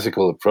a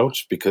classical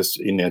approach, because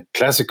in a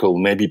classical,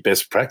 maybe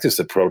best practice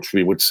approach,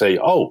 we would say,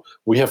 oh,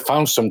 we have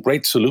found some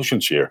great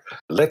solutions here.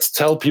 Let's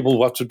tell people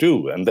what to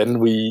do. And then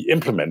we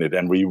implement it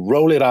and we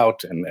roll it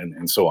out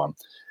and so on.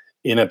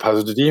 In a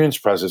positive deviance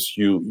process,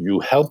 you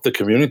help the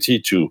community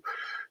to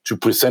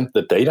present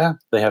the data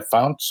they have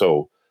found.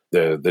 So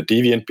the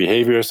deviant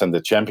behaviors and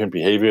the champion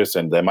behaviors,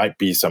 and there might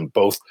be some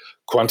both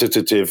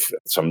quantitative,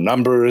 some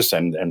numbers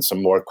and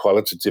some more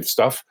qualitative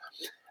stuff.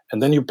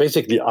 And then you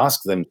basically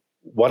ask them,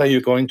 what are you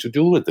going to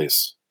do with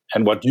this?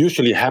 And what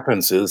usually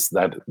happens is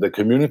that the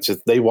communities,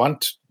 they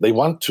want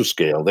to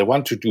scale, they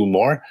want to do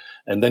more.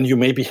 And then you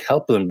maybe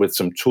help them with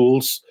some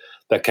tools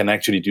that can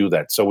actually do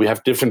that. So we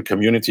have different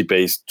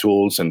community-based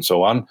tools and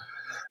so on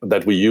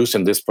that we use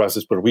in this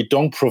process, but we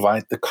don't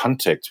provide the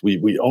context.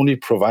 We only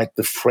provide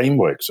the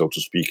framework, so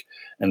to speak,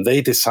 and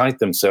they decide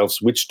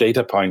themselves which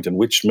data point and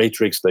which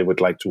matrix they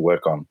would like to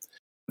work on.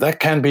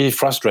 That can be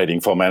frustrating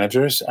for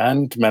managers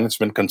and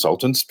management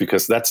consultants,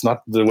 because that's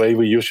not the way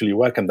we usually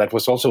work. And that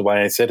was also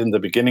why I said in the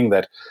beginning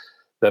that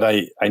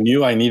I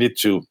knew I needed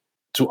to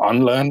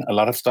unlearn a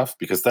lot of stuff,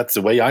 because that's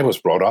the way I was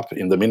brought up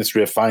in the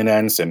Ministry of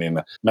Finance and in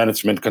a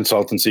management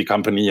consultancy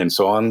company and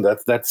so on. That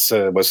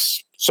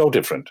was so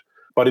different.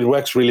 But it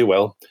works really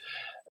well.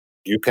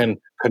 You can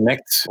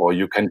connect or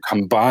you can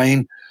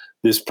combine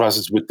this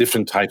process with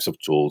different types of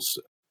tools.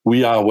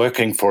 We are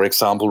working, for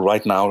example,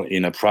 right now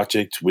in a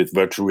project with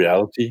virtual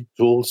reality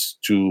tools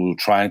to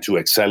try to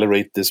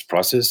accelerate this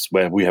process,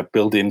 where we have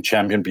built in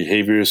champion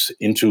behaviors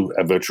into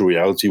a virtual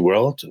reality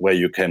world where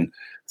you can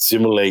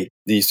simulate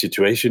these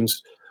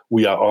situations.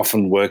 We are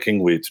often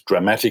working with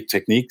dramatic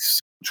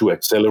techniques to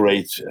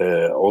accelerate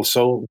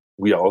also.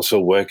 We are also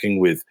working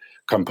with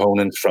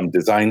components from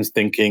design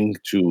thinking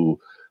to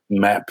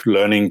map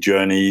learning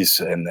journeys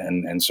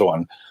and so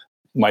on.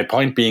 My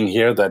point being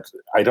here that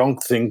I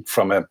don't think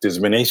from a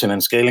dissemination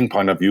and scaling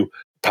point of view,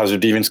 positive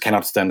deviance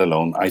cannot stand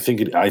alone. I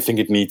think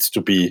it needs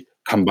to be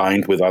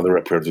combined with other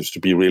approaches to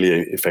be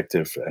really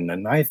effective.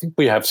 And I think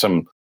we have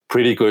some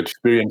pretty good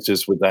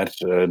experiences with that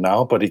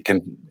now, but it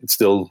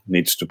still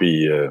needs to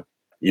be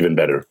even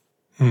better.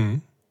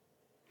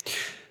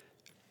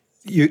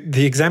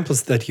 The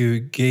examples that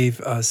you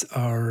gave us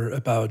are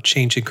about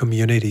changing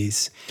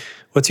communities.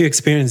 What's your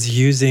experience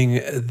using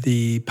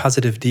the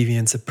positive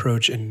deviance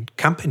approach in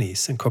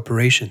companies and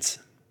corporations?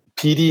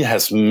 PD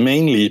has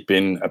mainly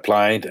been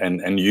applied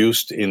and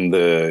used in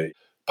the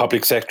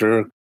public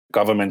sector,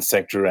 government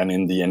sector, and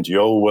in the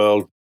NGO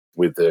world.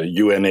 with the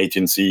UN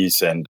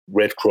agencies and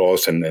Red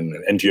Cross and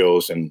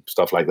NGOs and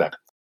stuff like that.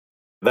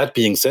 That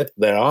being said,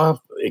 there are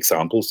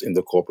examples in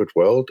the corporate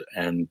world,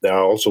 and there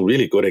are also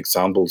really good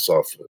examples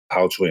of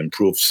how to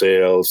improve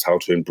sales, how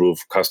to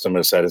improve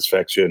customer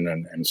satisfaction,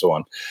 and so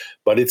on.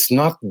 But it's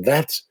not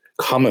that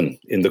common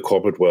in the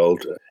corporate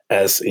world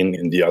as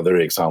in the other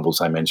examples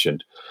I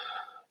mentioned.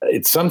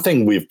 It's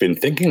something we've been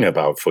thinking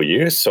about for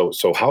years. So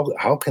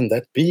how can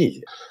that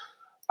be?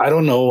 I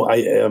don't know.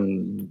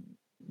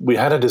 We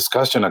had a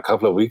discussion a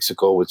couple of weeks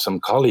ago with some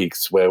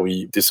colleagues where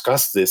we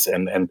discussed this,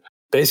 and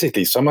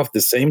basically some of the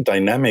same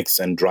dynamics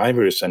and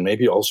drivers and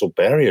maybe also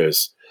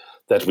barriers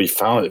that we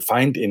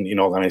find in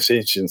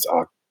organizations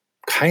are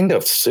kind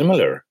of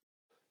similar.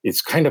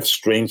 It's kind of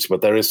strange,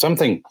 but there is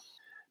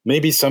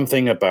maybe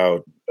something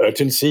about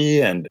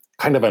urgency and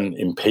kind of an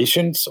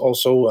impatience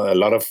also. A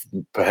lot of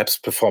perhaps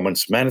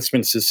performance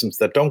management systems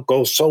that don't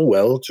go so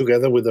well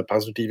together with the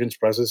positive deviance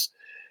process.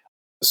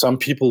 Some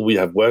people we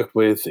have worked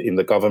with in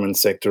the government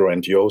sector or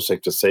NGO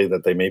sector say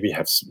that they maybe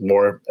have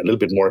a little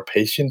bit more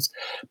patience,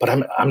 but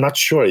I'm not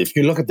sure. If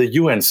you look at the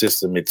UN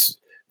system, it's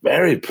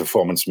very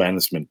performance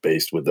management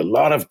based with a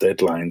lot of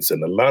deadlines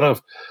and a lot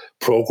of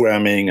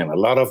programming and a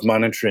lot of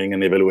monitoring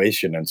and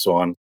evaluation and so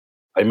on.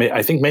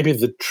 I think maybe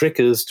the trick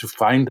is to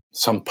find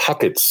some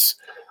pockets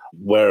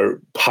where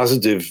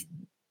positive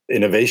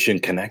innovation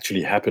can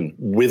actually happen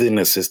within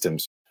the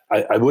systems.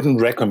 I wouldn't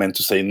recommend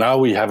to say, now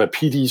we have a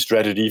PD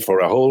strategy for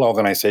a whole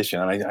organization.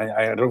 And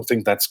I don't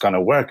think that's going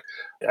to work.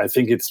 I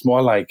think it's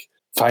more like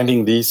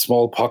finding these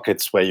small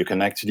pockets where you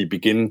can actually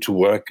begin to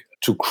work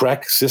to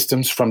crack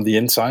systems from the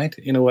inside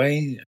in a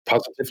way,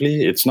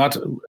 positively. It's not,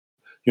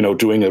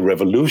 doing a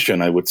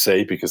revolution, I would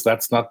say, because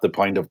that's not the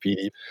point of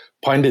PD.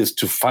 Point is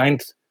to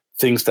find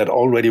things that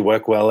already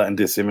work well and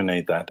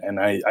disseminate that. And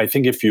I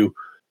think if you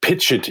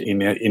pitch it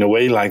in a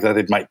way like that,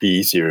 it might be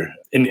easier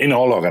in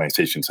all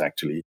organizations,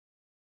 actually.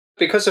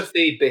 Because of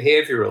the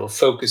behavioral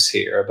focus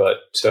here about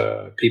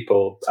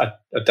people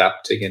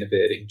adapting,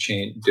 innovating,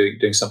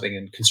 doing something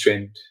in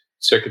constrained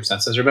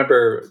circumstances. I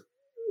remember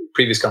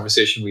previous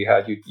conversation we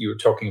had, you were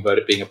talking about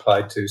it being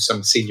applied to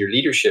some senior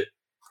leadership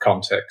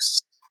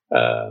contexts.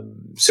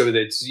 So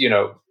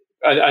that,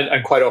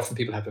 and quite often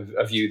people have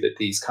a view that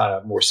these kind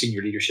of more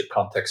senior leadership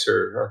contexts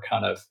are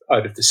kind of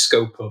out of the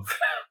scope of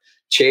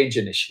change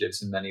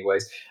initiatives in many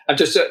ways. I'm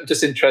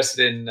just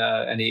interested in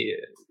any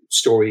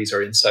stories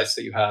or insights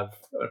that you have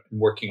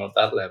working on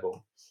that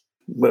level.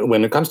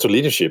 When it comes to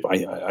leadership,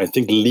 I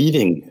think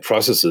leading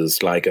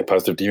processes like a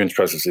positive deviance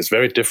process is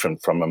very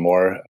different from a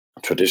more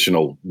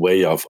traditional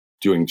way of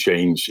doing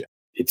change.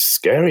 It's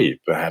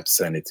scary, perhaps,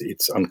 and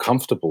it's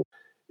uncomfortable.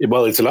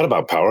 Well, it's a lot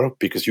about power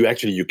because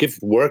you give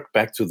work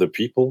back to the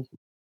people.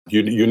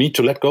 You need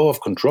to let go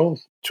of control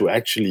to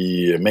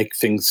actually make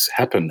things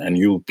happen, and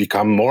you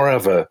become more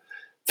of a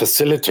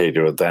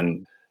facilitator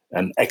than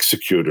an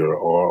executor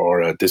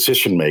or a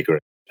decision maker.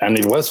 And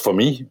it was, for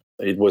me,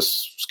 it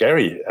was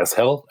scary as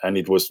hell. And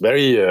it was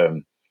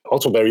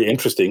also very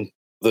interesting.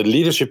 The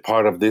leadership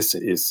part of this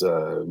is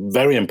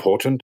very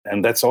important.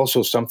 And that's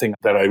also something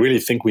that I really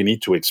think we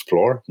need to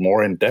explore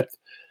more in depth.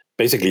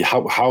 Basically,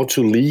 how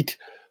to lead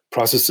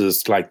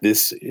processes like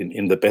this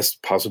in the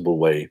best possible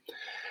way.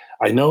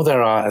 I know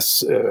there are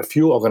a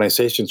few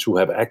organizations who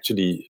have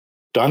actually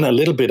done a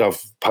little bit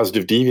of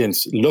positive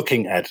deviance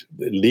looking at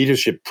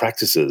leadership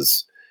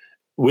practices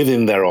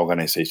within their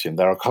organization.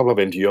 There are a couple of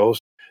NGOs.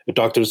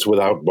 Doctors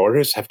Without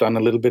Borders have done a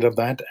little bit of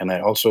that. And I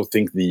also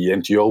think the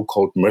NGO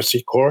called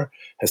Mercy Corps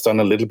has done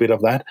a little bit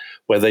of that,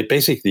 where they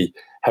basically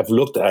have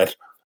looked at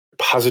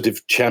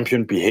positive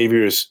champion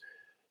behaviors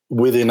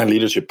within a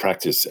leadership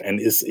practice. And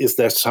is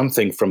there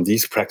something from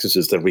these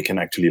practices that we can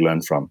actually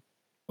learn from?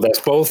 There's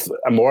both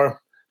a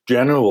more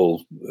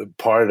general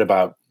part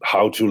about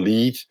how to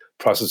lead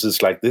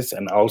processes like this,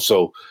 and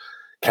also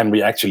can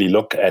we actually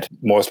look at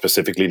more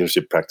specific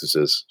leadership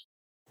practices?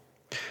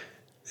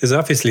 There's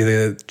obviously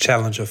the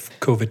challenge of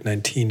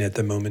COVID-19 at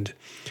the moment.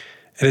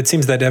 And it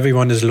seems that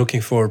everyone is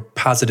looking for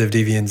positive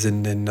deviance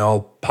in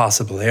all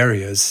possible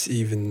areas.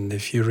 Even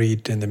if you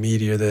read in the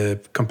media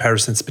the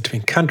comparisons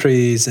between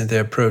countries and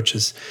their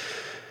approaches,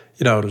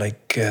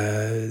 like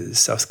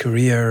South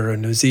Korea or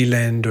New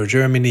Zealand or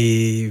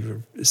Germany,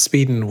 or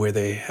Sweden, where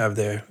they have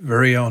their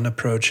very own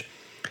approach.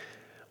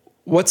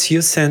 What's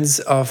your sense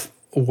of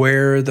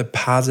where the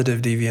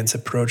positive deviance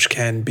approach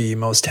can be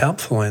most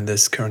helpful in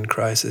this current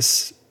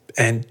crisis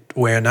and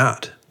where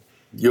not?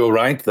 You're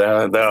right. There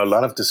are a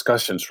lot of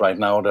discussions right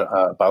now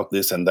about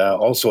this, and there are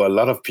also a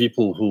lot of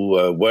people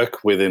who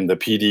work within the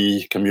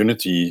PD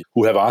community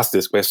who have asked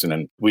this question,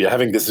 and we are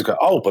having this discussion.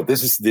 Oh, but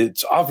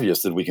it's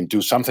obvious that we can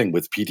do something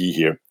with PD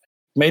here.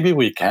 Maybe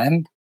we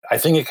can. I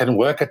think it can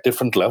work at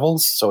different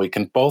levels. So it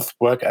can both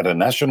work at a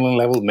national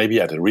level, maybe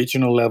at a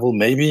regional level,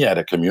 maybe at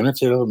a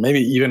community level,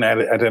 maybe even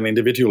at an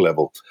individual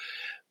level.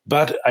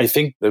 But I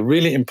think the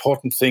really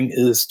important thing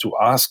is to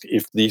ask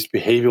if these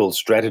behavioral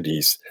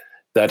strategies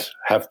that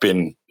have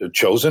been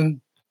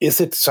chosen,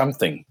 is it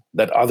something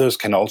that others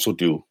can also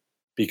do?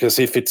 Because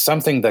if it's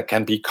something that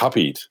can be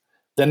copied,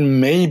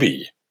 then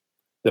maybe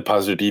the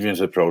positive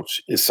deviance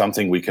approach is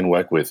something we can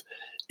work with.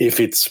 If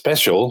it's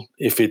special,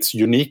 if it's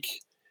unique,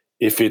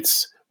 if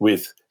it's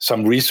with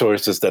some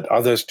resources that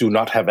others do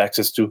not have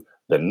access to,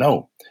 then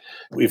no.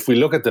 If we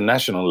look at the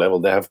national level,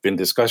 there have been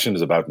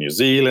discussions about New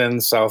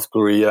Zealand, South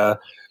Korea,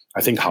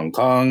 I think Hong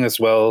Kong as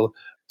well,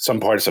 some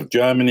parts of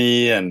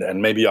Germany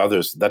and maybe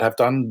others that have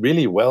done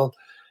really well.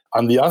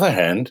 On the other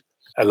hand,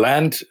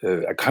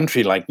 a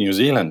country like New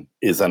Zealand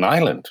is an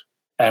island.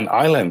 And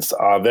islands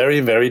are very,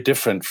 very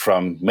different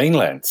from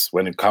mainlands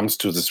when it comes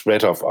to the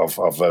spread of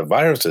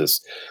viruses.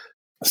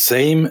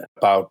 Same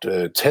about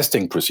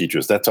testing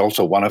procedures. That's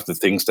also one of the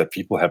things that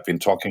people have been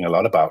talking a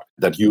lot about,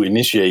 that you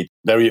initiate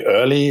very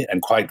early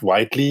and quite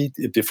widely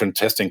different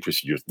testing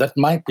procedures. That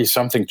might be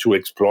something to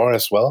explore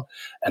as well.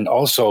 And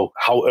also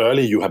how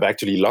early you have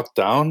actually locked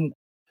down.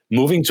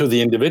 Moving to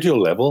the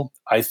individual level,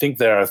 I think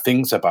there are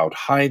things about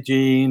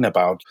hygiene,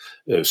 about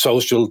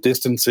social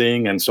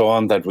distancing and so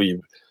on that we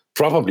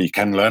probably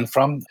can learn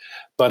from.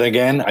 But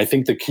again, I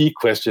think the key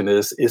question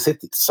is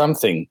it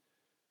something,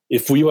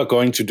 if we were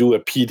going to do a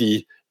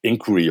PD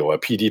inquiry or a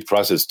PD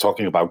process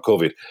talking about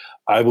COVID,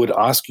 I would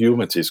ask you,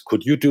 Mathis,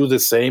 could you do the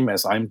same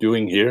as I'm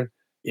doing here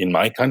in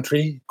my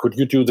country? Could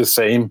you do the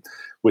same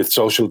with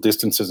social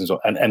distances and so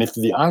on? And if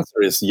the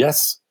answer is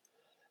yes,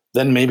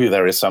 then maybe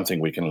there is something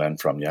we can learn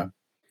from, yeah?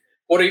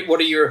 What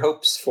are your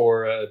hopes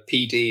for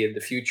PD in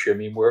the future? I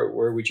mean,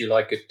 where would you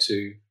like it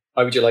to,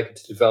 how would you like it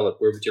to develop?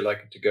 Where would you like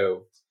it to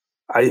go?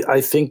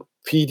 I think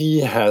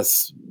PD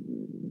has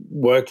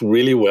worked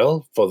really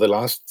well for the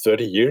last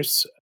 30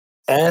 years.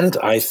 And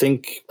I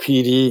think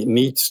PD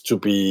needs to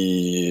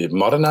be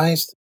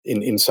modernized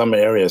in some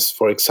areas.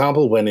 For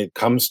example, when it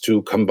comes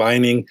to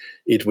combining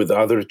it with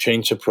other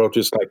change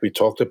approaches like we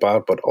talked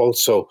about, but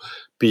also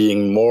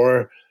being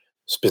more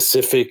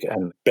specific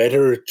and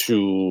better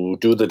to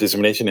do the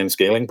dissemination and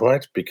scaling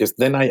part, because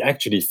then I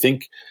actually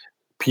think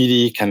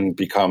PD can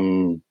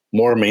become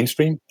more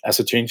mainstream as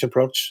a change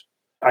approach.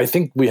 I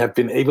think we have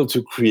been able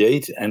to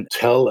create and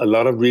tell a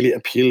lot of really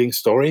appealing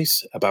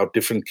stories about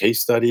different case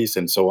studies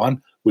and so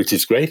on, which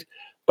is great.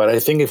 But I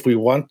think if we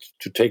want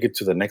to take it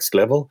to the next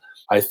level,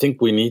 I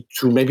think we need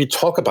to maybe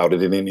talk about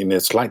it in a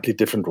slightly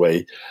different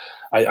way.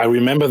 I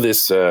remember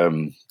this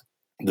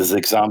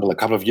example a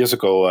couple of years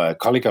ago. A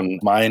colleague of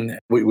mine,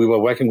 we were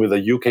working with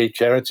a UK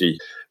charity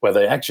where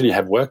they actually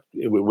have worked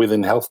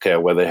within healthcare,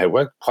 where they have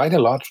worked quite a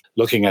lot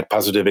looking at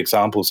positive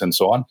examples and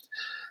so on.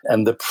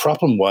 And the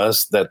problem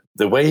was that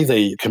the way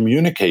they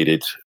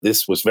communicated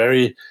this was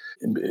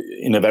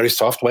in a very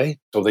soft way.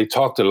 So they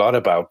talked a lot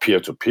about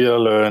peer-to-peer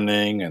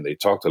learning, and they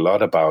talked a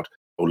lot about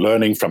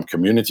learning from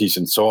communities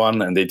and so on.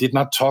 And they did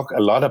not talk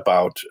a lot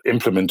about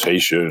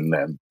implementation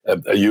and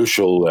a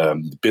usual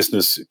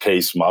business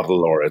case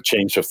model or a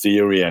change of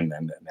theory and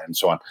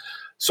so on.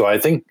 So I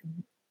think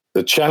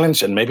the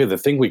challenge and maybe the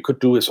thing we could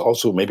do is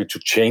also maybe to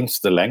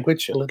change the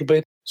language a little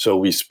bit. So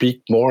we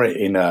speak more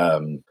in a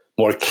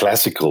more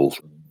classical,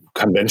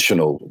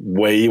 conventional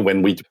way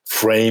when we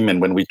frame and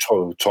when we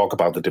talk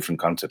about the different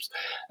concepts.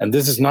 And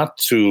this is not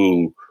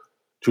to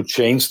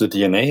change the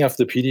DNA of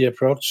the PD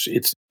approach.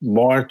 It's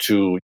more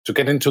to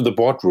get into the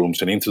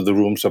boardrooms and into the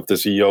rooms of the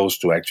CEOs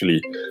to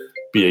actually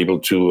be able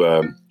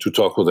to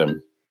talk with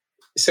them.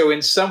 So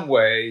in some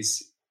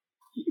ways,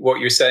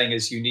 what you're saying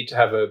is you need to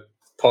have a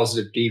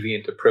positive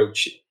deviant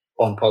approach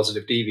on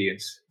positive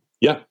deviance.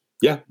 Yeah,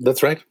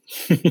 that's right.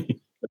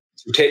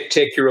 So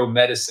take your own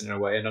medicine in a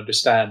way and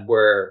understand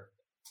where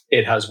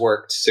it has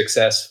worked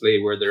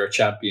successfully, where there are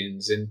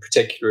champions in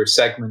particular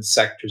segments,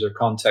 sectors, or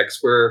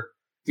contexts where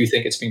you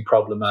think it's been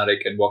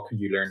problematic, and what can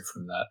you learn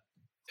from that?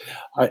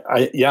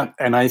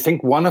 And I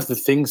think one of the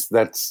things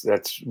that's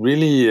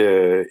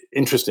really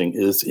interesting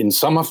is in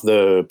some of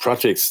the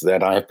projects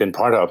that I have been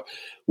part of,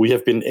 we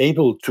have been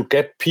able to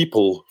get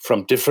people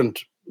from different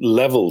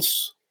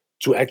levels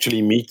to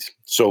actually meet.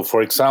 So,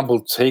 for example,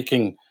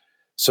 taking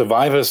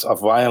survivors of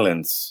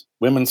violence,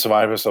 women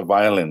survivors of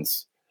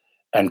violence,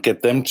 and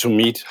get them to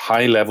meet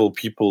high-level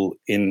people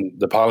in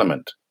the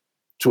parliament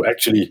to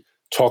actually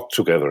talk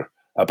together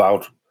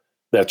about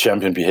their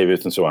champion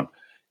behaviors and so on,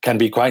 can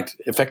be quite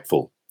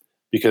effectful.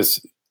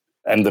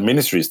 And the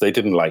ministries, they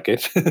didn't like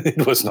it.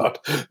 It was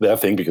not their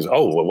thing because,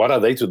 what are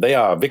they to? They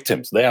are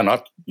victims. They are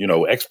not,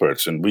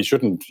 experts, and we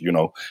shouldn't,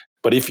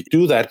 But if you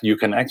do that, you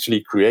can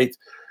actually create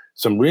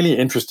some really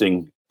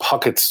interesting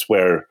pockets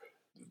where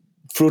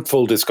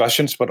fruitful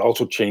discussions, but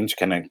also change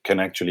can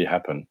actually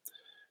happen.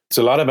 It's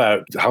a lot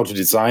about how to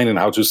design and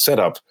how to set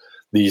up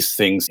these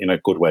things in a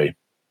good way.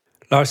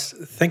 Lars,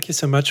 thank you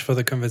so much for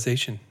the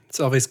conversation. It's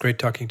always great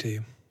talking to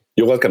you.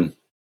 You're welcome.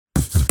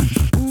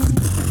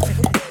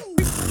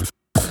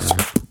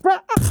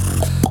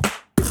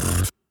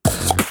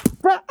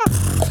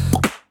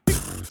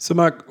 So,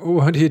 Mark,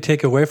 what do you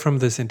take away from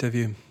this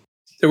interview?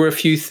 There were a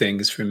few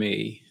things for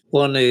me.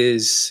 One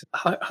is,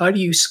 how do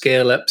you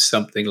scale up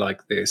something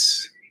like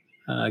this?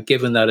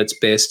 Given that it's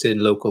based in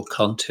local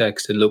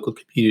context and local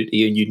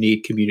community, and you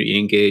need community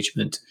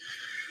engagement,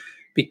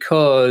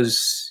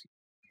 because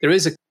there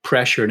is a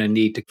pressure and a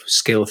need to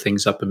scale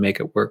things up and make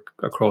it work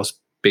across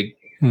big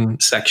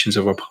sections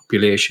of our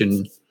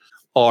population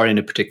are in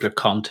a particular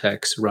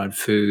context around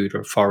food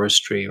or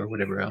forestry or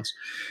whatever else.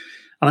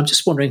 And I'm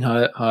just wondering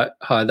how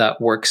that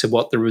works and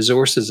what the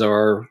resources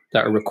are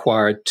that are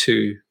required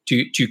to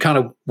do you kind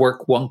of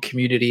work one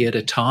community at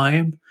a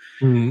time?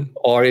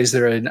 Or is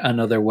there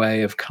another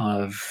way of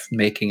kind of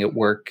making it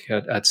work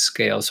at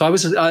scale? So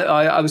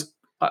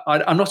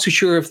I'm not so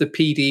sure if the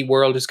PD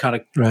world has kind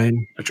of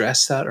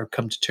addressed that or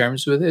come to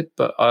terms with it,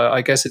 but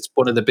I guess it's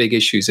one of the big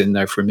issues in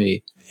there for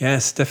me.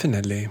 Yes,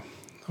 definitely.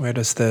 Where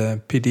does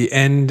the PD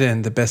end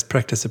and the best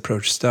practice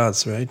approach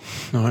starts, right?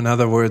 Or in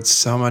other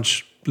words, how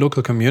much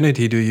local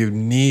community do you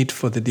need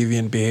for the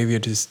deviant behavior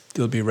to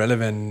still be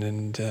relevant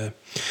and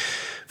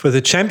for the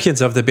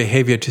champions of the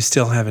behavior to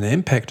still have an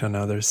impact on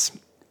others?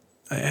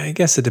 I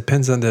guess it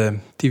depends on the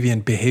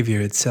deviant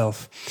behavior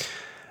itself.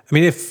 I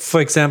mean, if,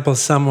 for example,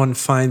 someone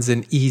finds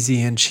an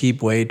easy and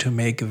cheap way to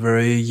make a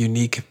very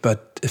unique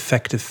but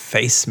effective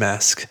face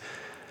mask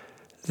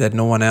that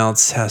no one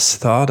else has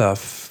thought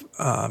of,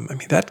 I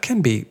mean, that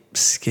can be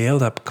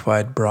scaled up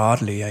quite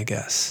broadly, I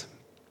guess.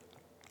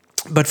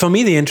 But for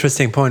me, the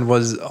interesting point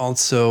was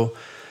also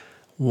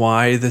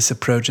why this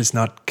approach is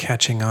not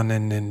catching on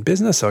in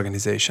business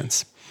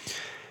organizations.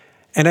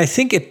 And I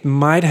think it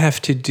might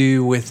have to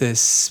do with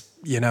this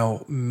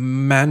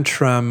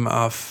mantra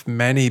of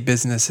many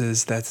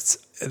businesses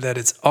that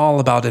it's all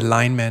about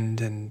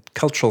alignment and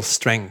cultural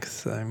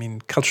strength. I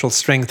mean, cultural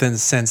strength in the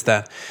sense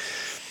that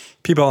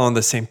people are on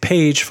the same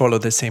page, follow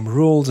the same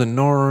rules and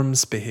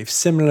norms, behave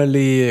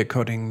similarly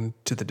according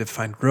to the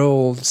defined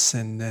roles,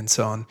 and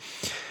so on.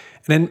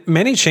 And then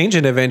many change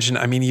intervention,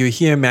 I mean, you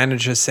hear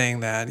managers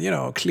saying that,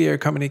 clear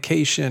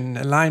communication,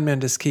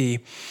 alignment is key.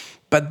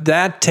 But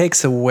that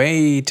takes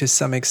away, to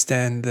some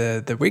extent,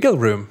 the wiggle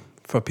room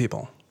for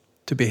people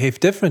to behave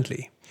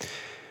differently,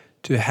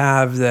 to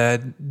have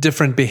the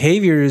different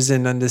behaviors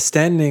and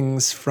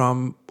understandings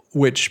from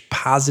which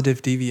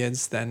positive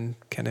deviance then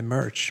can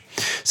emerge.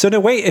 So in a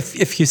way,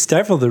 if you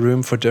stifle the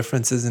room for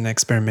differences in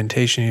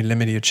experimentation, you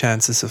limit your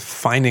chances of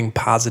finding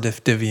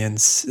positive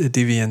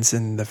deviance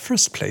in the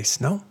first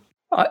place, no?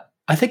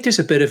 I think there's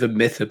a bit of a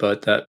myth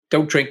about that.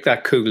 Don't drink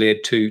that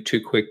Kool-Aid too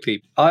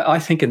quickly. I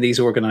think in these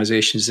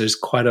organizations, there's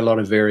quite a lot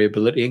of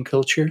variability in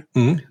culture.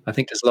 I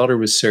think there's a lot of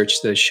research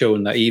that's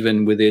shown that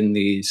even within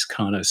these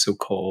kind of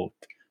so-called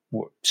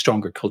more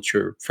stronger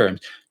culture firms,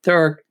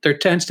 there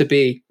tends to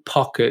be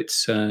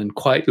pockets and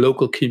quite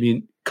local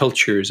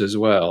cultures as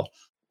well.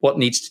 What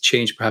needs to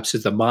change perhaps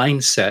is the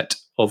mindset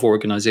of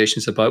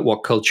organizations about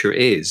what culture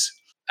is.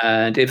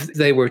 And if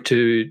they were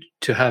to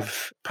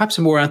have perhaps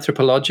a more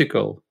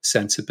anthropological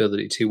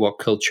sensibility to what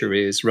culture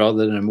is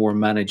rather than a more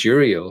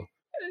managerial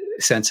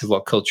sense of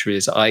what culture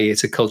is, i.e.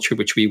 it's a culture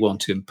which we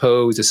want to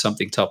impose, it's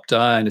something top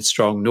down, it's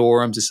strong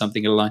norms, it's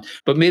something aligned,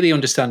 but maybe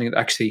understanding that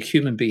actually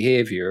human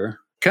behavior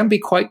can be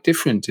quite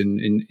different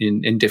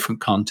in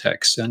different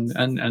contexts.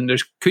 And there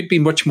could be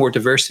much more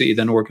diversity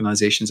than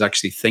organizations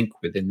actually think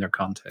within their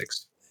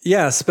context.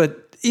 Yes,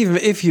 but even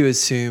if you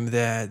assume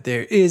that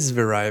there is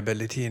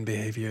variability in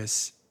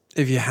behaviors,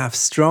 if you have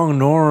strong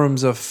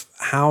norms of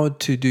how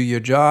to do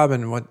your job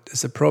and what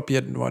is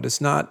appropriate and what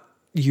is not,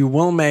 you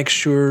will make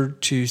sure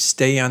to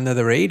stay under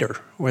the radar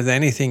with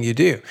anything you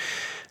do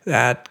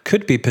that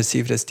could be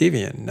perceived as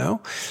deviant, no?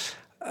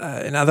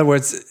 In other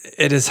words,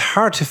 it is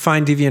hard to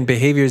find deviant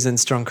behaviors in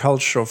strong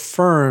cultural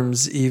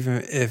firms,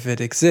 even if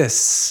it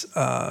exists,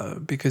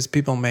 because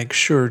people make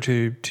sure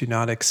to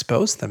not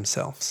expose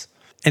themselves.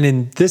 And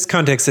in this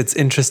context, it's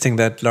interesting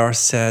that Lars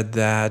said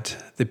that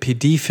the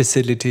PD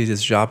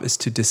facilitator's job is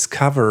to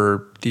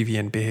discover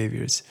deviant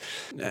behaviors.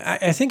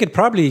 I think it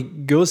probably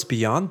goes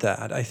beyond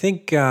that. I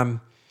think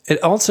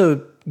it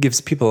also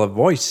gives people a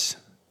voice.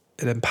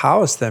 It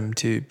empowers them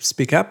to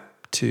speak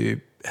up,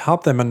 to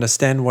help them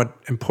understand what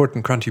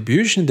important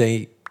contribution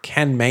they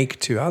can make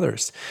to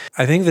others.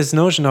 I think this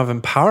notion of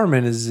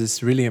empowerment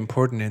is really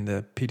important in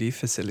the PD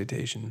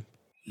facilitation.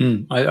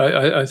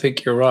 I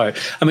think you're right.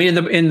 I mean,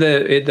 in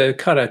the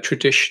kind of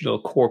traditional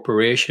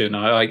corporation,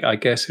 I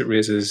guess it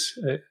raises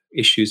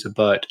issues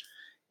about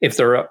if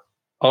there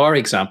are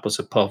examples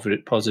of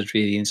positive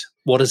deviance,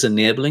 what is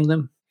enabling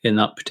them in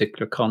that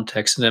particular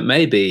context? And it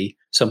may be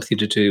something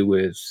to do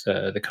with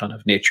the kind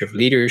of nature of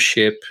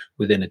leadership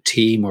within a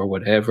team or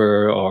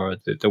whatever, or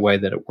the way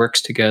that it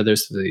works together,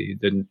 so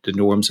the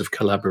norms of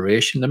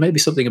collaboration. There may be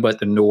something about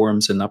the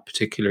norms in that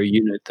particular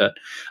unit that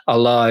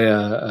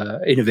allow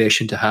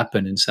innovation to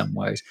happen in some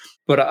ways.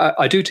 But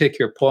I do take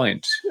your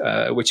point,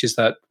 which is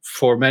that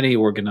for many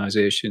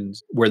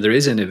organizations where there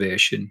is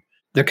innovation,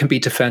 there can be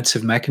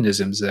defensive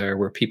mechanisms there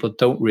where people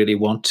don't really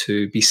want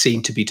to be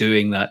seen to be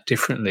doing that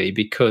differently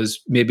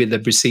because maybe they'll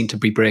be seen to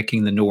be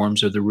breaking the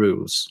norms or the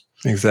rules.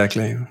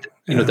 Exactly.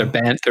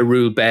 They're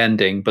rule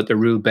bending, but they're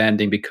rule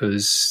bending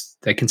because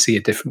they can see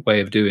a different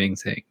way of doing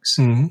things.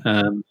 Mm-hmm.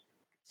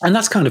 And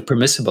that's kind of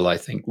permissible, I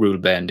think, rule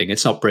bending.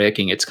 It's not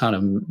breaking, it's kind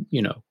of,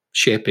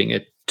 shaping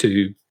it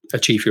to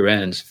achieve your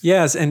ends.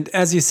 Yes, and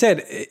as you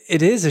said,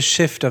 it is a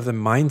shift of the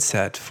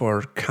mindset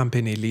for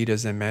company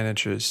leaders and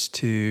managers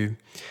to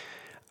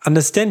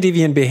understand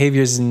deviant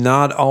behaviors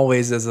not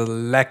always as a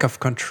lack of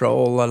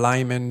control,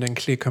 alignment, and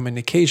clear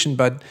communication,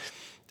 but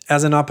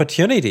as an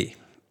opportunity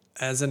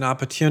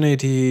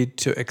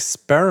to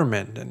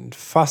experiment and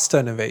foster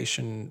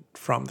innovation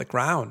from the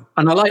ground.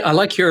 And I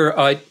like your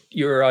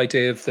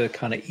idea of the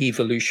kind of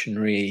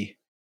evolutionary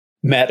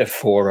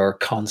metaphor or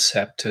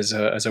concept as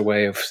a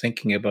way of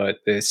thinking about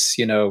this.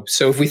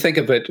 So if we think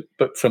of it,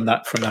 but from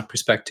that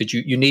perspective,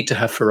 you need to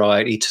have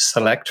variety to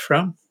select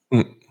from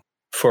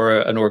for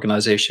an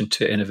organization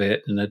to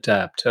innovate and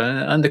adapt.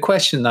 And the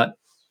question that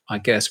I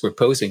guess we're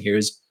posing here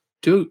is,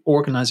 do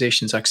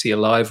organizations actually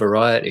allow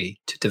variety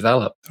to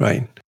develop?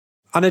 Right.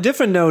 On a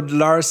different note,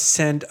 Lars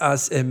sent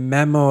us a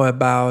memo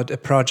about a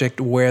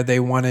project where they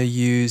want to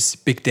use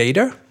big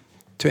data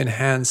to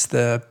enhance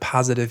the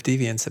positive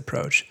deviance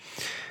approach.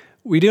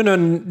 We do not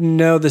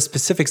know the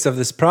specifics of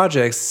this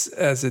project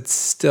as it's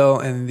still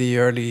in the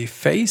early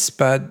phase,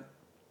 but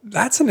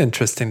that's an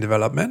interesting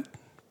development.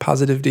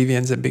 Positive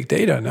deviance and big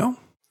data, no?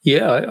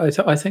 Yeah,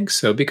 I think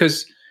so.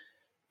 Because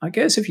I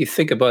guess if you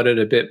think about it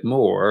a bit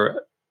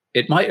more,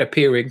 it might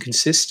appear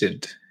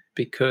inconsistent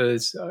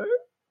because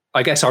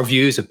I guess our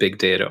views of big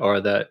data are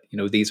that,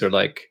 these are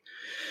like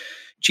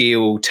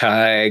geo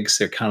tags.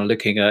 They're kind of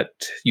looking at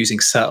using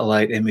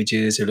satellite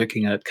images. They're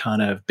looking at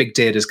kind of big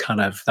data is kind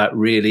of that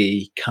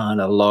really kind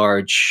of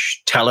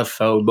large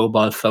telephone,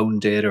 mobile phone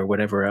data or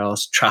whatever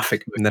else,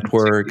 traffic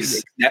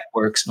networks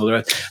and all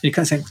that. And you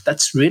kind of think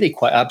that's really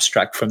quite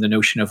abstract from the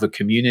notion of a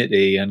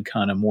community and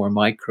kind of more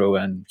micro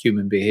and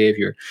human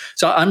behavior.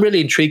 So I'm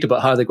really intrigued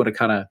about how they're going to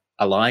kind of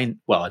align.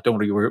 Well, I don't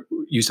really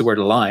use the word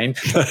align.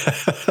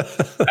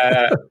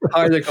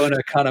 How they're going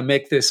to kind of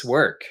make this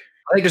work.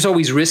 I think there's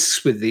always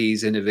risks with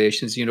these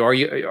innovations.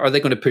 Are they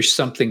going to push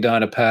something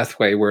down a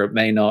pathway where it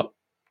may not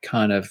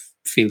kind of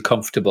feel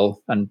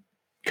comfortable and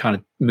kind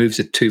of moves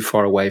it too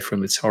far away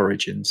from its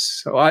origins?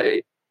 So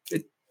it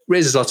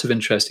raises lots of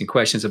interesting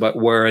questions about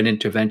where an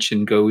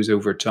intervention goes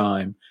over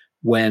time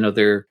when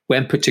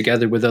put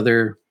together with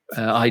other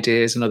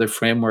ideas and other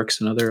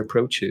frameworks and other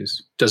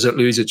approaches. Does it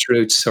lose its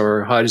roots,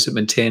 or how does it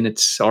maintain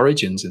its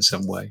origins in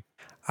some way?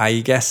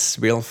 I guess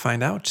we'll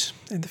find out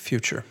in the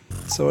future.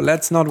 So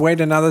let's not wait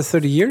another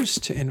 30 years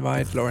to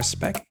invite Lars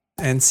back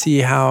and see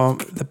how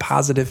the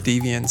positive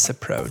deviance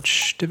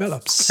approach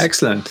develops.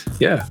 Excellent.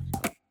 Yeah.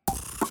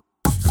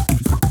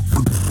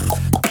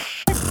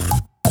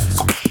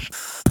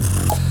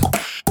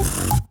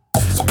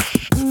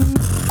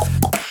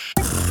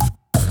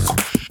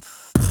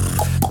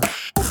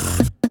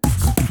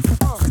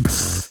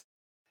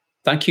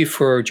 Thank you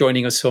for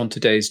joining us on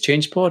today's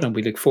ChangePod, and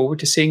we look forward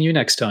to seeing you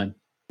next time.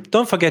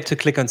 Don't forget to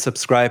click on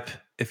subscribe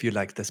if you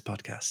like this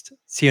podcast.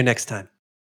 See you next time.